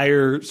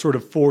entire sort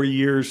of 4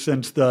 years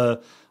since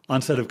the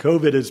onset of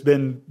COVID has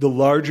been the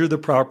larger the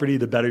property,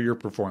 the better your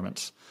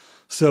performance.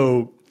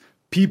 So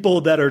people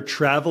that are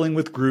traveling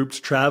with groups,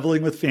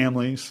 traveling with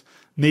families,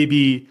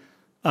 maybe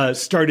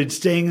started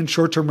staying in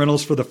short-term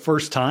rentals for the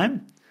first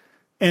time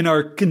and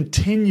are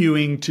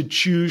continuing to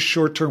choose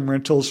short-term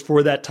rentals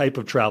for that type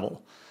of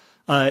travel.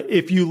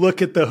 If you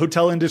look at the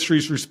hotel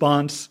industry's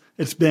response,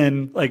 it's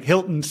been like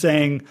Hilton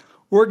saying,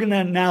 we're going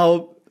to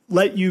now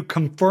let you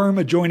confirm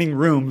adjoining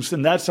rooms.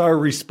 And that's our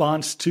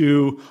response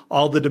to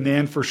all the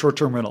demand for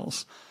short-term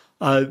rentals.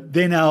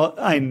 They now,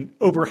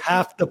 over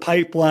half the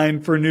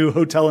pipeline for new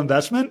hotel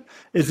investment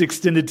is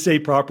extended stay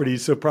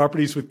properties. So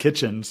properties with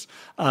kitchens,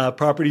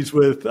 properties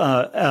with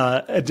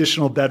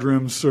additional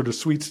bedrooms, sort of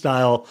suite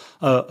style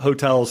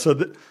hotels.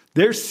 So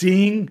they're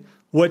seeing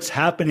what's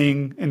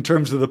happening in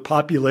terms of the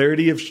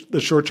popularity of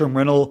the short-term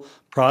rental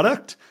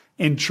product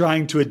and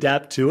trying to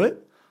adapt to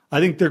it. I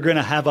think they're going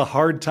to have a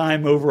hard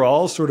time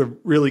overall sort of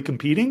really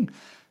competing.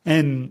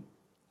 And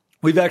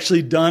we've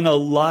actually done a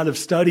lot of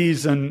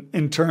studies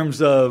in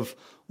terms of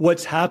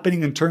what's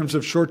happening in terms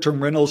of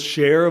short-term rentals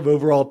share of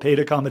overall paid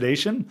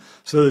accommodation.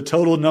 So the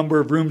total number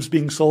of rooms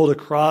being sold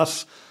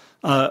across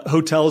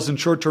hotels and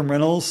short-term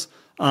rentals.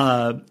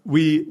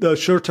 The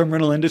short-term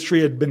rental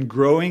industry had been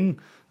growing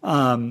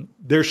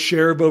their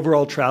share of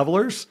overall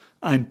travelers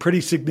and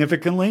pretty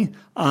significantly.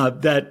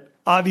 That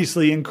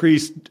obviously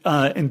increased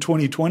in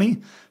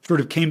 2020, sort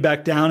of came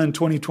back down in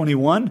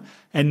 2021,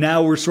 and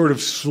now we're sort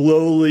of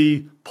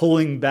slowly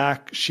pulling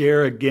back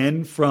share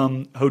again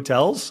from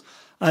hotels.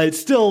 It's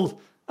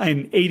still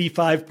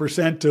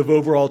 85% of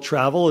overall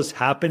travel is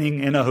happening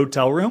in a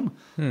hotel room.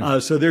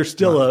 So there's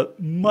still a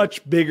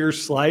much bigger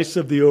slice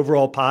of the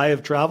overall pie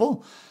of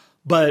travel.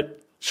 But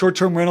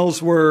short-term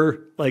rentals were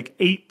like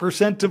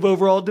 8% of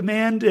overall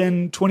demand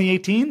in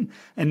 2018,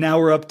 and now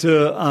we're up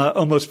to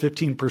almost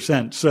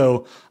 15%.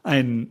 So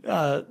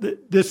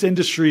this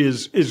industry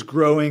is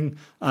growing.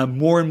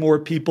 More and more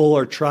people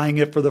are trying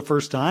it for the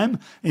first time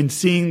and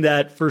seeing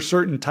that for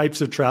certain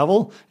types of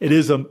travel, it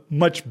is a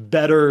much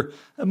better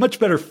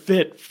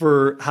fit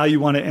for how you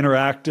want to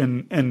interact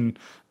and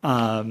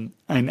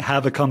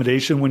have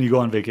accommodation when you go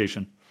on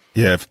vacation.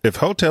 Yeah, if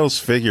hotels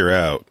figure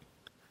out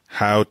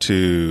how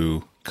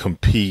to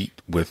compete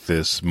with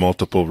this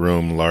multiple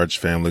room, large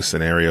family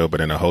scenario, but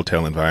in a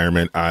hotel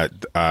environment,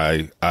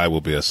 I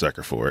will be a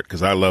sucker for it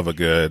because I love a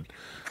good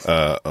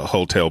a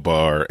hotel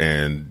bar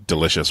and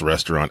delicious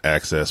restaurant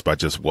access by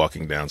just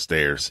walking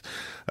downstairs.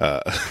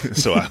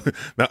 So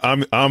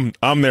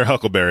I'm their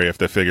Huckleberry if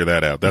they figure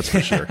that out. That's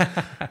for sure.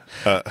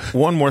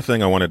 One more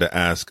thing I wanted to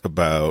ask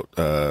about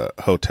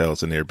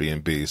hotels and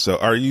Airbnb. So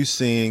are you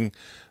seeing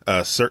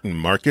certain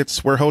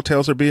markets where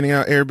hotels are beating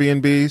out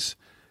Airbnbs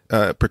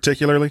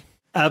particularly?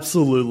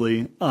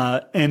 Absolutely.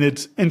 And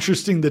it's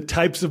interesting the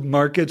types of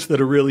markets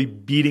that are really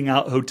beating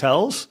out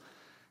hotels.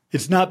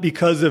 It's not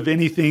because of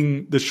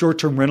anything the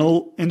short-term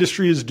rental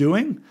industry is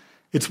doing.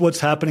 It's what's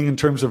happening in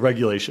terms of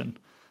regulation.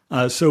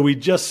 So we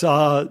just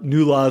saw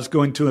new laws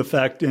go into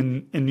effect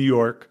in New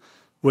York,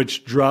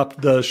 which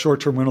dropped the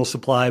short-term rental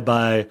supply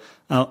by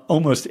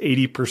almost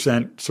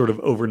 80% sort of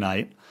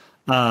overnight.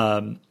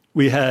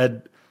 We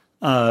had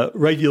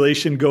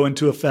regulation go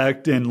into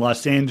effect in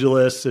Los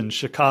Angeles and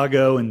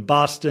Chicago and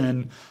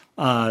Boston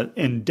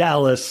and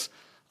Dallas.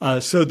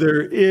 So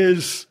there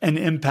is an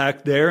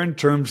impact there in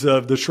terms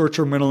of the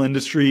short-term rental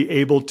industry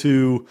able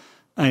to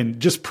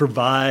just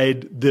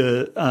provide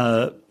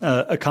the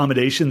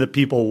accommodation that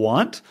people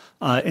want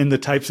in the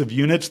types of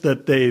units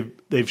that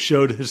they've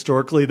showed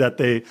historically that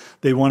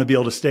they want to be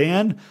able to stay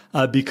in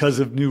because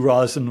of new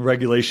laws and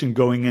regulation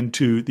going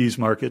into these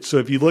markets. So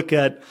if you look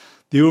at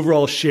the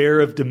overall share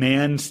of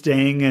demand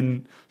staying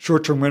in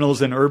short-term rentals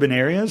in urban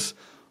areas,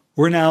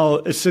 we're now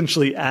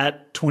essentially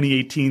at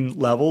 2018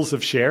 levels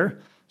of share.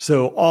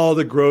 So all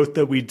the growth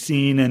that we'd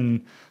seen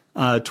in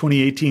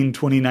 2018,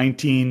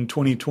 2019,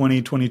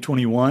 2020,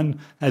 2021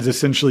 has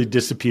essentially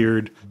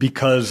disappeared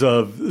because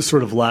of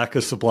sort of lack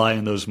of supply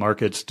in those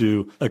markets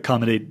to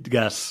accommodate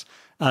guests.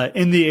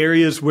 In the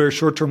areas where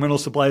short-term rental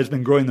supply has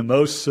been growing the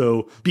most,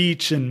 so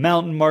beach and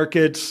mountain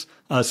markets,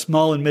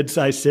 small and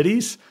mid-sized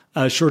cities,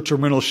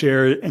 short-term rental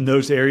share in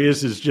those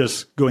areas is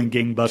just going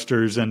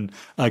gangbusters and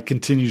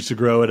continues to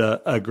grow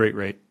at a great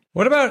rate.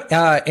 What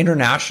about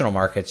international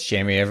markets,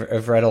 Jamie?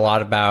 I've read a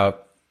lot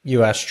about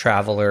U.S.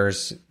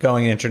 travelers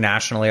going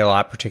internationally a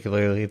lot,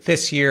 particularly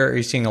this year. Are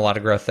you seeing a lot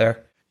of growth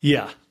there?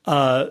 Yeah.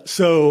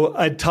 So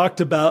I talked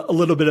a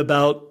little bit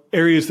about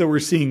areas that we're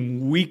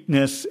seeing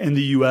weakness in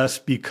the U.S.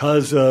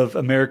 because of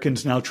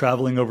Americans now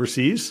traveling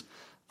overseas.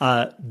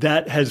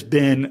 That has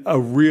been a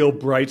real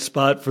bright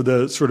spot for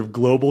the sort of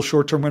global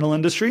short-term rental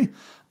industry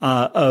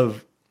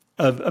of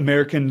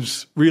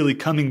Americans really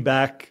coming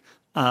back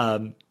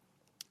at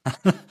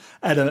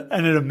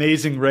an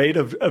amazing rate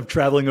of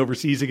traveling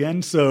overseas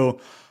again. So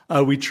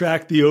we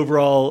track the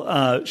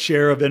overall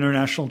share of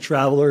international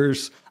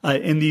travelers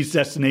in these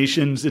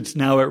destinations. It's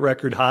now at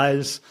record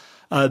highs.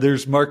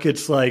 There's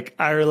markets like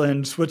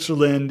Ireland,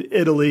 Switzerland,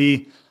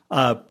 Italy,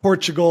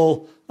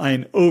 Portugal,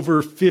 and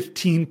over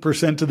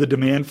 15% of the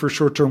demand for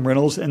short-term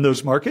rentals in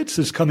those markets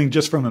is coming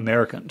just from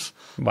Americans.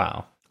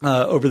 Wow.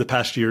 Over the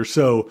past year.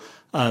 So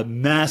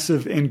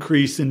massive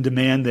increase in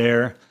demand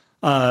there.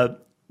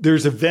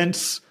 There's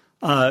events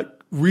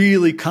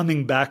really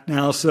coming back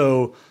now.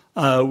 So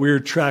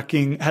we're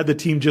tracking, had the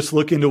team just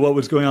look into what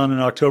was going on in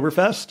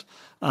Oktoberfest.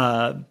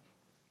 And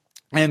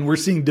we're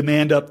seeing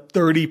demand up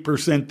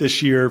 30%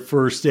 this year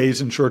for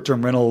stays and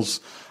short-term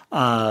rentals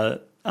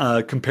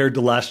compared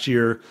to last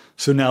year.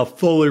 So now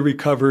fully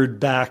recovered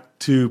back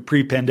to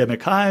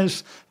pre-pandemic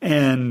highs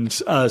and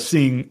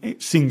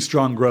seeing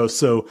strong growth.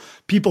 So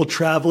people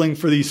traveling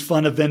for these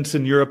fun events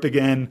in Europe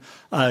again,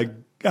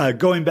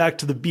 going back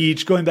to the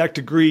beach, going back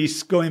to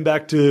Greece, going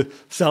back to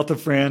south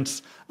of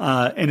France.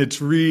 And it's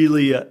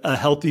really a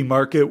healthy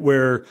market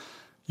where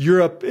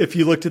Europe, if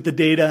you looked at the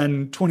data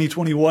in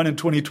 2021 and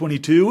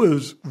 2022, it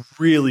was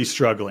really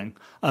struggling.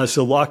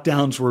 So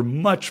lockdowns were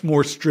much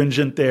more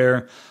stringent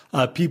there.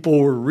 People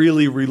were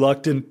really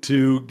reluctant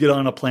to get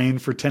on a plane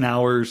for 10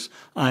 hours.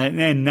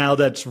 And now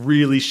that's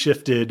really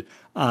shifted,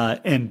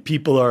 and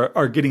people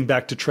are getting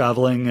back to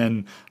traveling,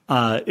 and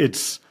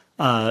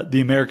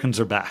the Americans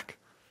are back.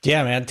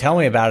 Yeah, man, tell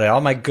me about it.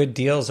 All my good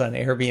deals on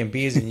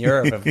Airbnbs in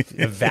Europe have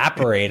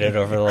evaporated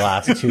over the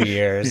last 2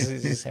 years.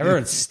 Just,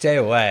 everyone stay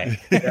away.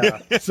 Yeah.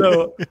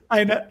 So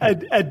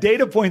a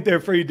data point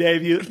there for you,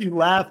 Dave. You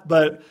laugh,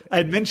 but I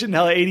had mentioned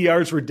how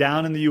ADRs were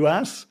down in the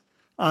U.S.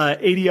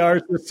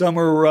 ADRs this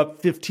summer were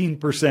up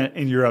 15%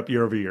 in Europe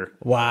year over year.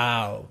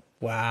 Wow.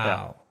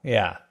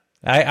 Yeah.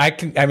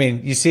 I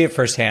mean, you see it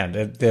firsthand.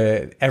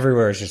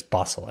 Everywhere is just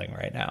bustling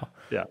right now.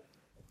 Yeah.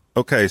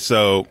 Okay,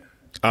 so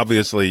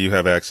obviously you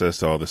have access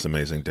to all this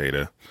amazing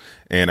data,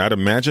 and I'd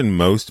imagine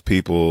most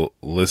people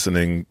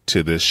listening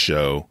to this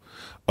show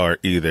are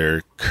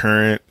either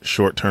current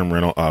short-term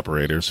rental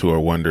operators who are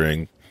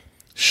wondering,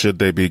 should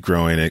they be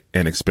growing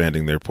and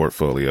expanding their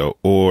portfolio,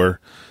 or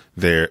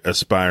they're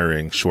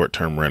aspiring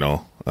short-term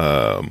rental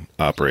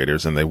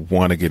operators and they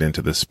want to get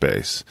into this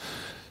space.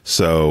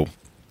 So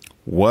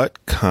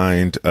what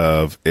kind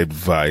of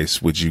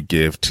advice would you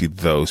give to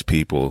those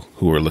people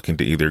who are looking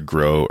to either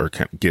grow or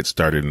get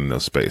started in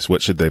this space?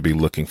 What should they be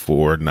looking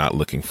for, not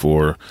looking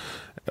for,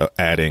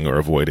 adding or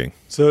avoiding?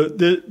 So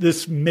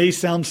this may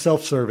sound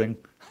self-serving,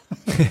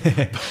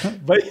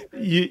 but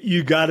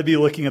you got to be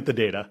looking at the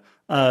data.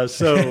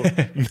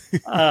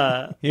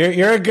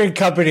 You're a good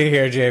company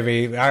here,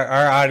 Jamie.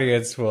 Our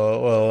audience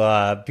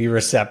will be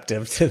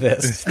receptive to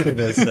this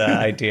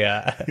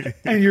idea.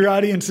 And your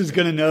audience is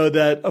going to know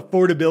that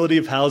affordability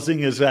of housing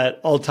is at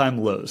all-time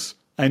lows,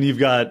 and you've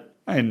got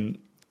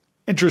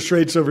interest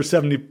rates over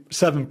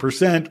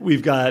 77%.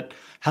 We've got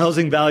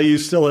housing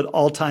values still at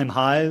all-time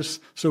highs.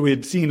 So we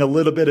had seen a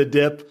little bit of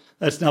dip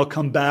that's now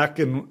come back,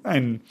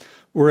 and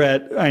we're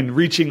at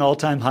reaching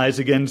all-time highs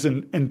again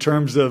in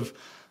terms of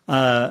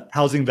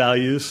housing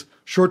values.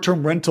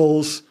 Short-term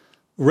rentals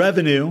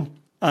revenue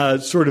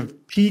sort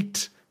of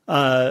peaked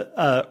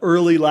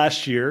early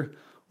last year.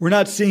 We're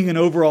not seeing an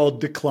overall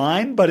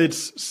decline, but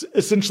it's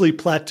essentially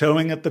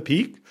plateauing at the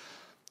peak,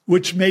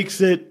 which makes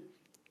it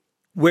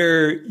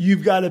where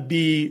you've got to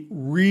be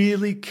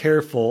really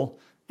careful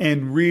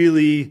and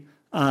really,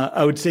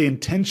 I would say,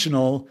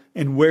 intentional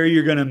in where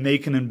you're going to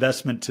make an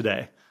investment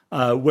today.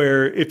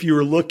 Where if you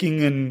were looking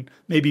in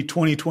maybe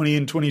 2020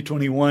 and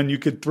 2021, you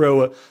could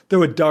throw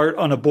a dart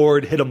on a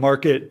board, hit a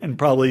market, and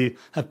probably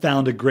have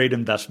found a great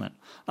investment.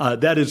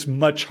 That is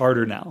much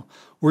harder now.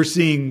 We're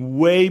seeing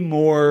way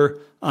more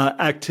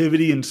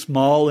activity in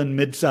small and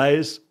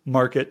mid-sized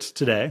markets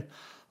today.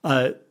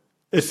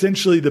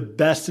 Essentially, the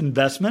best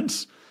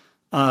investments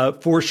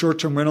for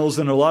short-term rentals,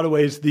 in a lot of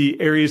ways, the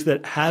areas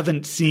that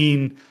haven't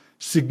seen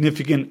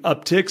significant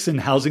upticks in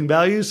housing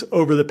values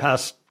over the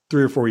past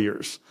 3 or 4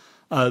 years.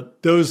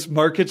 Those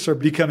markets are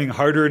becoming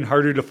harder and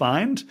harder to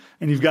find,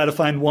 and you've got to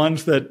find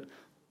ones that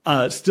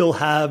still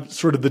have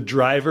sort of the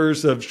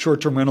drivers of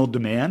short-term rental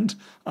demand.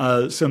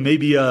 So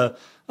maybe a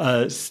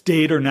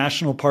state or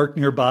national park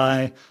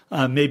nearby,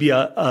 maybe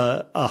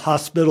a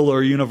hospital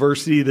or a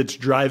university that's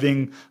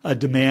driving a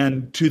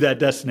demand to that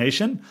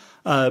destination.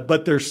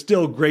 But there's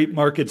still great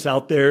markets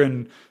out there,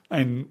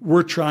 and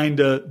we're trying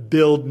to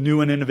build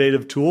new and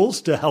innovative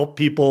tools to help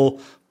people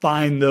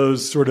find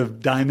those sort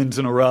of diamonds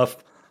in a rough.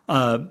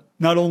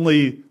 Not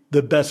only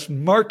the best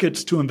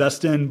markets to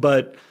invest in,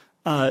 but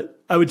I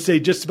would say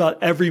just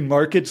about every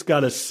market's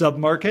got a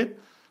sub-market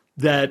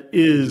that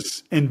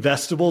is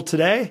investable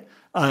today.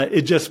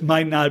 It just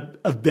might not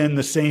have been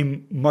the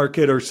same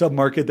market or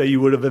sub-market that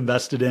you would have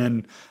invested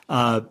in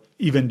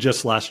even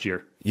just last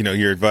year. You know,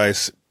 your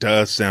advice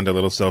does sound a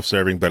little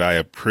self-serving, but I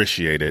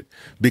appreciate it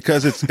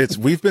because it's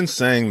we've been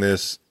saying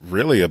this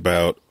really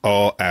about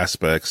all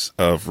aspects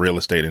of real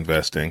estate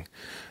investing.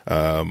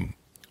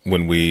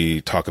 When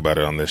we talk about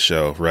it on this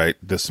show, right?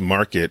 This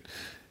market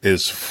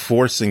is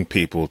forcing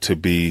people to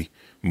be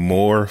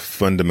more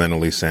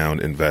fundamentally sound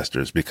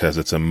investors because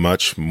it's a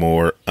much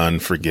more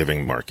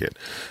unforgiving market.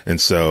 And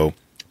so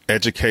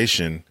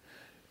education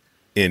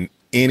in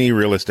any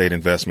real estate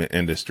investment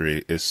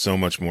industry is so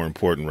much more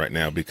important right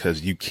now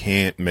because you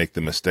can't make the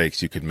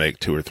mistakes you could make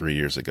 2 or 3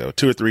 years ago.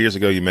 2 or 3 years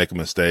ago, you make a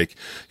mistake,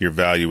 your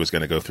value was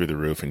going to go through the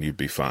roof and you'd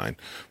be fine,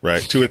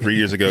 right? 2 or 3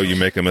 years ago, you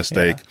make a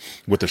mistake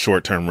with a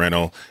short-term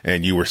rental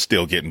and you were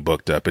still getting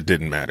booked up. It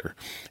didn't matter.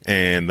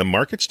 And the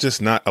market's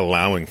just not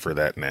allowing for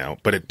that now,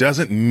 but it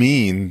doesn't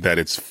mean that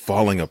it's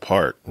falling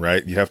apart,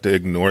 right? You have to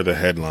ignore the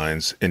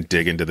headlines and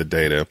dig into the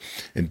data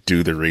and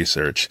do the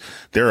research.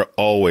 There are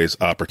always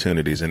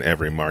opportunities in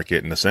every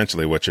market. And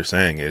essentially what you're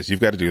saying is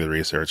you've got to do the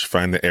research,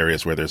 find the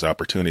areas where there's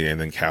opportunity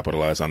and then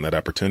capitalize on that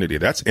opportunity.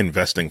 That's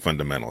investing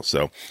fundamentals.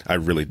 So I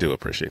really do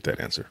appreciate that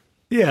answer.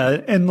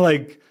 Yeah. And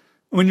like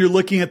when you're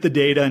looking at the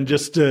data, and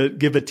just to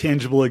give a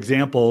tangible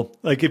example,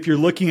 like if you're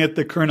looking at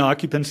the current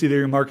occupancy that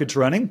your market's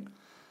running,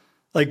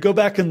 like go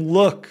back and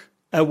look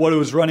at what it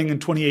was running in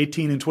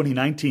 2018 and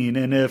 2019.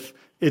 And if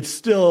it's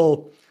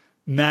still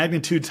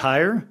magnitudes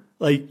higher,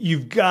 like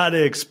you've got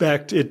to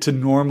expect it to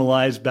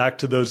normalize back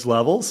to those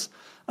levels.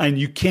 And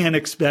you can't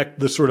expect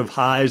the sort of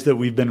highs that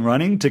we've been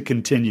running to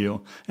continue.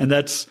 And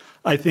that's,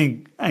 I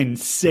think,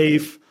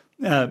 safe,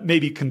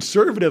 maybe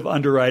conservative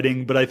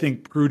underwriting, but I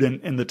think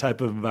prudent in the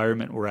type of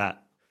environment we're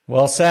at.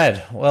 Well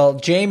said. Well,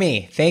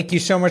 Jamie, thank you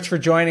so much for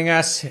joining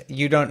us.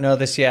 You don't know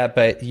this yet,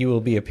 but you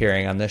will be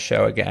appearing on this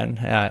show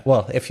again.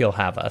 Well, if you'll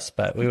have us,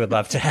 but we would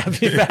love to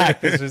have you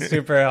back. This was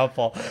super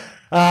helpful.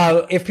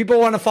 If people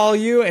want to follow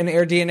you and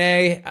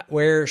AirDNA,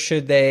 where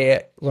should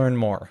they learn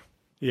more?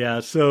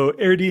 Yeah, so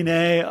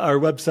AirDNA, our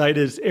website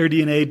is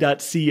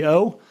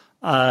airdna.co.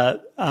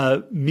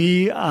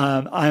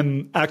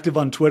 I'm active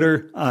on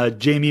Twitter,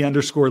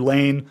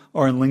 Jamie_Lane,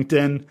 or on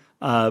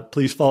LinkedIn.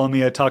 Please follow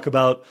me. I talk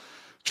about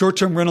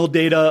short-term rental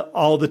data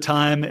all the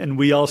time. And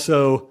we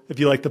also, if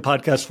you like the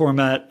podcast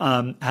format,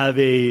 have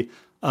a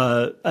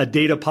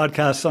data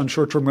podcast on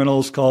short-term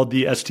rentals called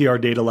the STR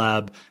Data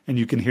Lab. And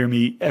you can hear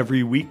me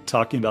every week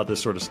talking about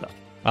this sort of stuff.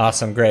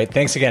 Awesome. Great.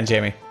 Thanks again,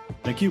 Jamie.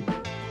 Thank you.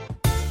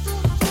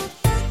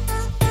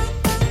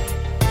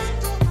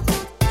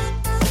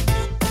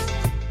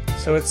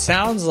 So it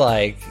sounds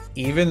like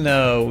even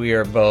though we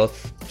are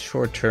both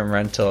short-term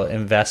rental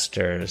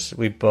investors,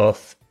 we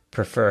both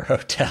prefer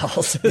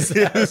hotels. Is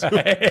that right?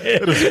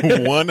 That is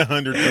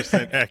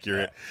 100%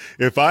 accurate.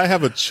 If I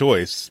have a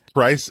choice,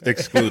 price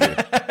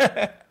excluded,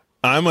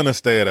 I'm going to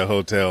stay at a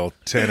hotel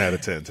 10 out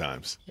of 10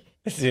 times.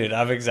 Dude,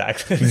 I'm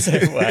exactly the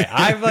same way.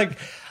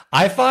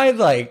 I find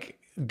like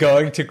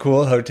going to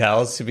cool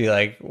hotels to be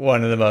like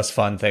one of the most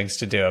fun things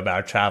to do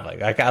about traveling.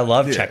 Like I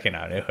love checking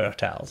out new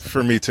hotels.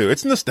 For me too.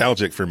 It's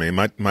nostalgic for me.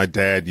 My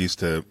dad used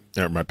to,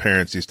 or my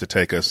parents used to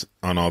take us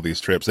on all these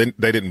trips.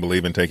 They didn't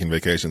believe in taking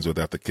vacations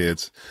without the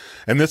kids.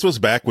 And this was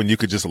back when you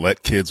could just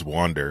let kids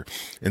wander.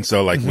 And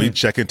so like we'd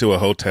check into a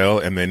hotel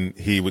and then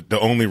the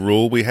only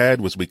rule we had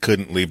was we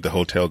couldn't leave the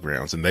hotel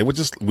grounds. And we would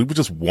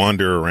just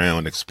wander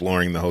around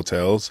exploring the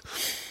hotels.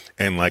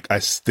 And like, I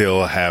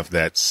still have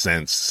that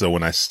sense. So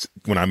when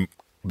I'm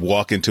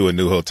walk into a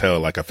new hotel,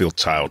 like I feel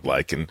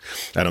childlike, and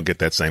I don't get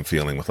that same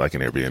feeling with like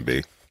an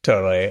Airbnb.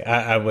 Totally.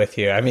 I'm with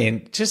you. I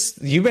mean,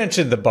 just, you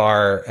mentioned the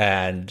bar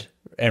and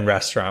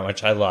restaurant,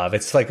 which I love.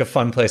 It's like a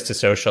fun place to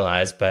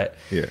socialize, but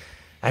yeah.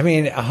 I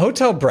mean, a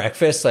hotel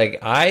breakfast, like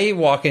I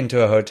walk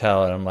into a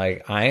hotel and I'm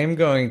like, I am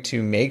going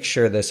to make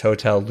sure this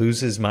hotel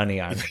loses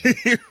money on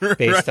me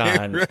based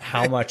on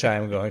how much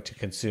I'm going to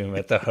consume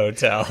at the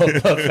hotel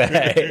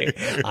buffet.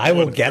 I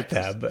will get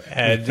them,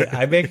 and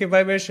I make it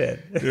my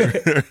mission.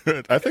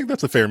 I think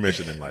that's a fair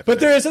mission in life. But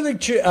there is something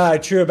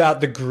true about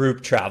the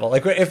group travel.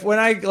 Like when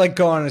I like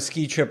go on a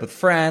ski trip with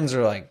friends,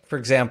 or like, for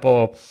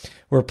example,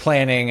 we're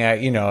planning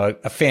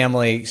a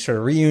family sort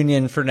of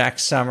reunion for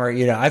next summer.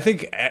 I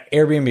think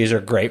Airbnbs are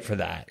great for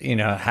that.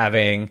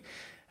 Having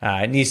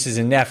nieces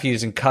and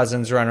nephews and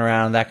cousins run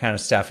around, that kind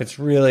of stuff. It's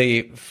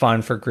really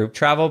fun for group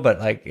travel. But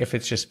like if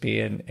it's just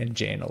me and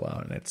Jane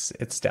alone,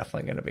 it's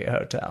definitely going to be a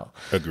hotel.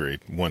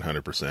 Agreed,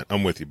 100%.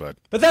 I'm with you, bud.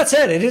 But that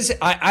said, it is.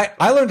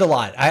 I learned a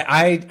lot.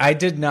 I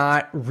did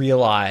not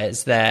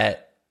realize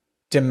that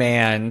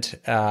demand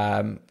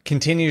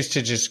continues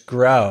to just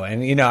grow.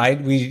 And,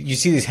 you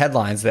see these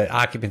headlines that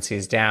occupancy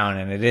is down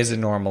and it is a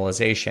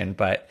normalization.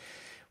 But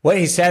what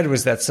he said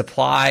was that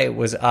supply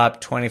was up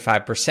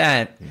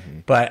 25%,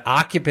 but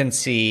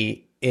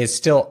occupancy is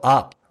still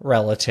up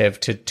relative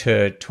to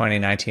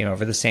 2019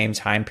 over the same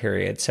time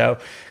period. So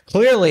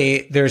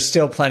clearly there's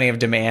still plenty of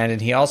demand. And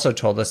he also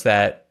told us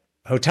that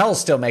hotels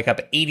still make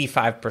up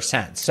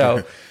 85%.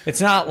 So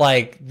it's not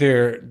like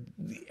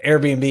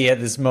Airbnb at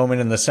this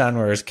moment in the sun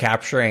where it's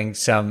capturing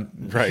some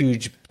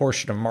huge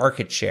portion of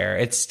market share.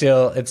 It's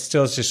still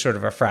just sort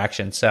of a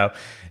fraction. So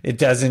it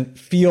doesn't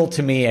feel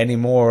to me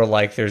anymore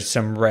like there's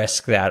some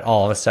risk that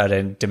all of a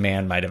sudden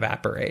demand might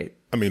evaporate.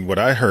 I mean, what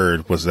I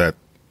heard was that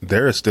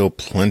there is still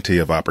plenty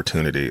of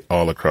opportunity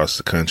all across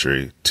the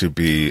country to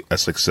be a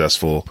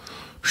successful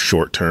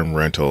short-term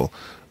rental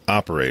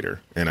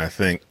operator. And I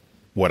think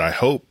what I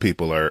hope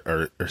people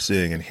are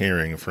seeing and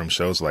hearing from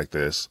shows like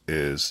this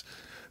is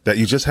that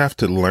you just have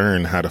to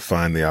learn how to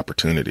find the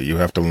opportunity. You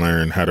have to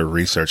learn how to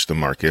research the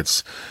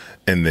markets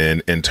and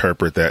then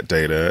interpret that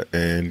data.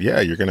 And yeah,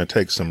 you're going to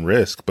take some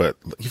risk, but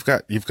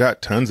you've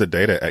got tons of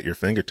data at your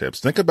fingertips.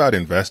 Think about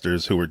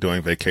investors who were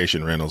doing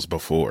vacation rentals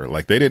before.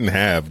 Like they didn't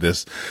have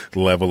this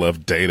level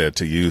of data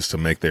to use to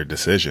make their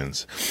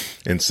decisions.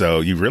 And so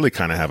you really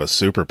kind of have a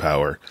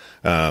superpower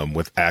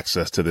with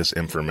access to this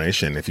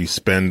information. If you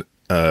spend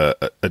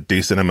a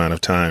decent amount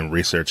of time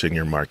researching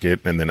your market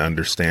and then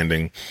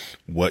understanding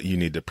what you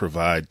need to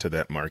provide to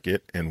that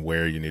market and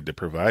where you need to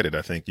provide it,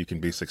 I think you can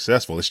be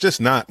successful. It's just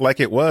not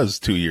like it was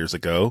 2 years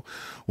ago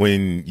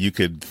when you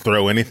could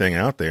throw anything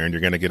out there and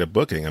you're going to get a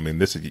booking. I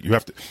mean,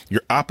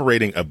 you're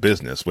operating a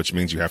business, which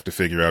means you have to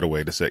figure out a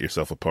way to set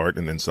yourself apart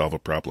and then solve a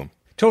problem.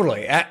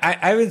 Totally.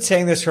 I've been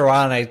saying this for a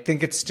while, and I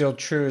think it's still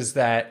true, is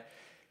that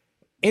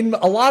In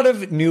a lot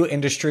of new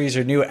industries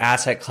or new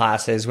asset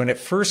classes, when it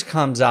first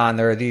comes on,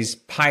 there are these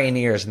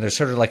pioneers and there's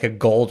sort of like a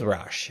gold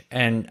rush.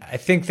 And I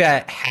think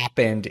that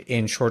happened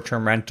in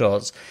short-term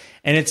rentals.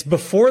 And it's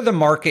before the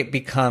market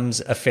becomes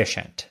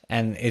efficient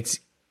and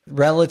it's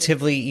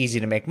relatively easy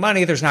to make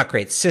money. There's not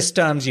great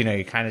systems.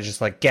 You kind of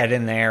just like get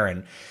in there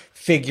and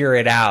figure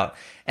it out.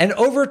 And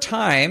over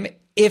time,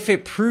 if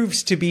it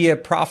proves to be a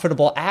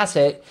profitable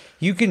asset,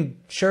 you can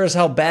sure as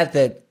hell bet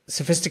that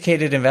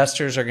sophisticated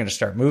investors are going to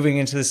start moving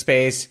into the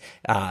space.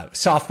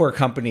 Software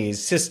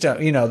companies,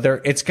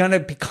 it's going to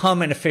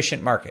become an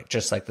efficient market,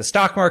 just like the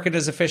stock market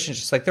is efficient,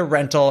 just like the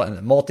rental and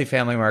the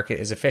multifamily market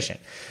is efficient.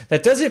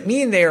 That doesn't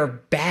mean they are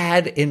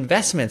bad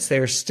investments. They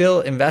are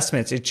still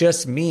investments. It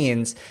just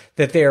means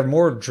that they are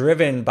more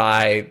driven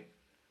by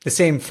the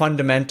same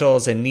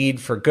fundamentals and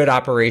need for good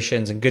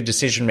operations and good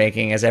decision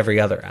making as every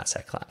other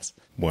asset class.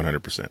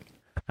 100%.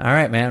 All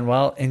right, man.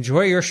 Well,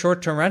 enjoy your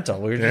short-term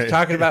rental. We were just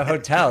talking about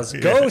hotels.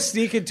 Go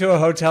sneak into a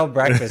hotel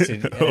breakfast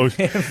and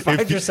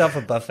find yourself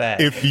a buffet.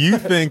 If you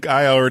think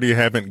I already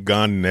haven't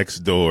gone next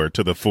door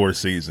to the Four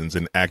Seasons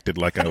and acted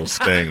like I was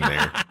staying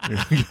there,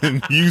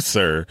 you,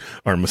 sir,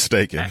 are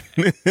mistaken.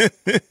 You're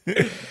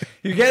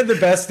getting the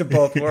best of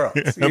both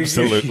worlds.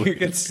 Absolutely. You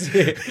can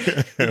see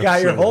you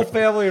got your whole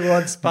family in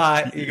one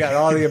spot. You got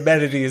all the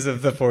amenities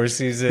of the Four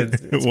Seasons.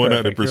 It's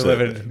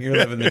 100%. You're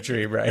living the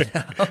dream right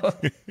now.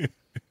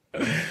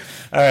 All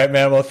right,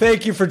 man. Well,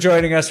 thank you for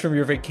joining us from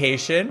your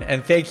vacation,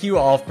 and thank you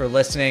all for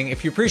listening.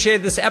 If you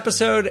appreciated this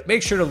episode,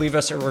 make sure to leave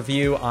us a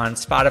review on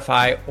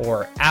Spotify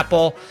or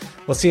Apple.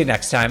 We'll see you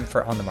next time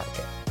for On the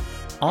Market.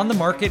 On the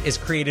Market is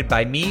created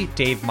by me,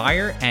 Dave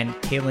Meyer, and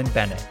Kaylin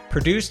Bennett.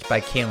 Produced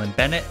by Kaylin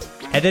Bennett.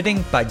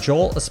 Editing by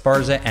Joel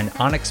Esparza and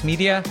Onyx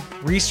Media.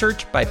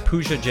 Research by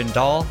Pooja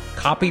Jindal.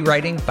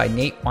 Copywriting by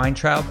Nate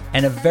Weintraub.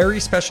 And a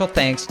very special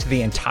thanks to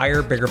the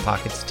entire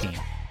BiggerPockets team.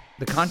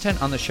 The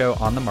content on the show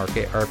On the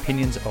Market are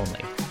opinions only.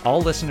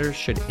 All listeners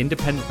should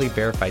independently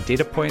verify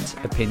data points,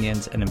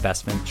 opinions, and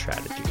investment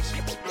strategies.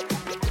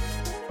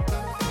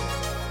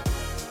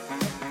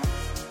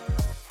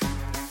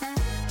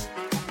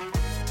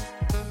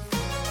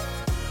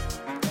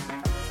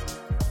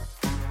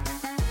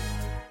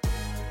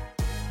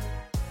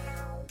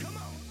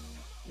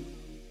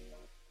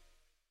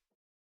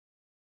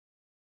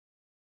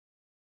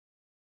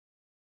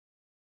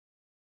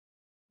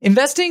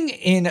 Investing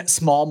in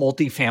small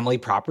multifamily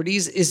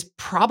properties is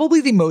probably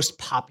the most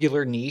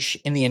popular niche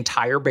in the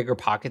entire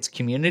BiggerPockets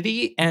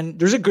community, and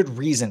there's a good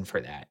reason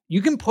for that.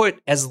 You can put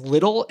as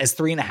little as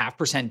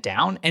 3.5%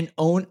 down and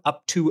own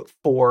up to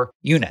 4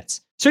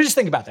 units. So just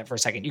think about that for a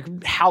second. You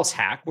can house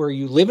hack where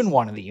you live in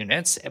one of the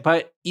units,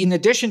 but in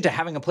addition to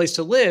having a place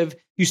to live,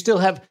 you still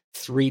have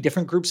 3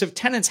 different groups of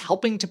tenants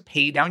helping to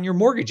pay down your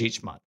mortgage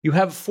each month. You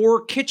have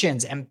 4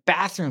 kitchens and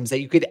bathrooms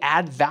that you could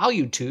add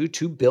value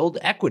to build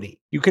equity.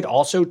 You could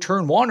also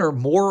turn one or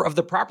more of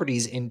the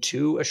properties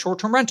into a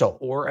short-term rental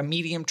or a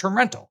medium-term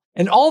rental.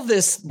 And all of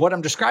this, what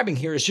I'm describing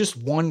here, is just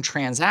one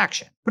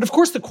transaction. But of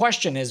course, the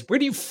question is, where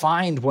do you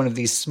find one of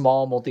these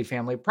small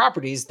multifamily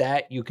properties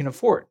that you can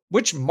afford?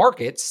 Which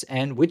markets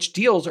and which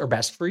deals are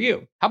best for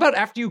you? How about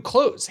after you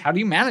close? How do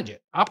you manage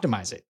it,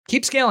 optimize it,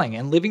 keep scaling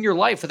and living your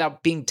life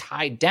without being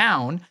tied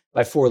down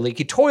by 4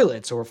 leaky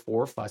toilets or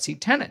 4 fussy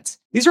tenants?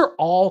 These are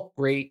all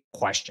great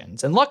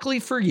questions. And luckily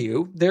for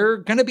you, they're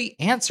going to be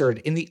answered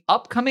in the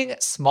upcoming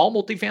Small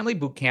Multifamily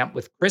Bootcamp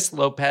with Chris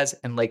Lopez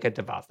and Leica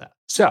Devatha.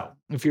 So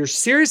if you're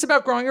serious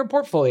about growing your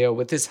portfolio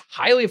with this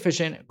highly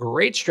efficient,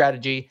 great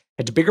strategy,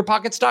 head to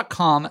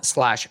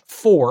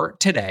biggerpockets.com/4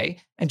 today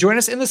and join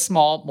us in the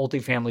Small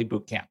Multifamily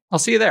Bootcamp. I'll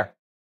see you there.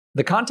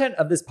 The content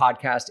of this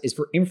podcast is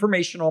for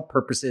informational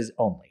purposes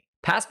only.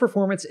 Past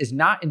performance is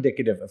not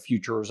indicative of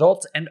future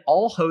results, and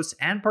all hosts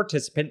and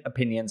participant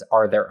opinions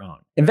are their own.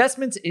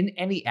 Investments in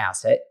any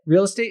asset,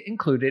 real estate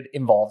included,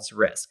 involves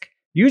risk.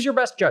 Use your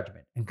best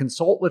judgment and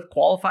consult with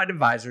qualified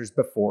advisors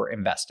before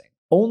investing.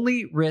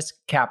 Only risk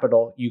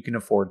capital you can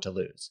afford to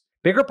lose.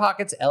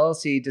 BiggerPockets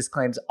LLC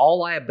disclaims all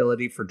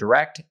liability for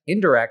direct,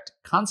 indirect,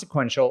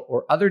 consequential,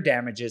 or other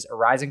damages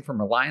arising from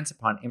reliance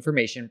upon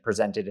information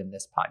presented in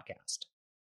this podcast.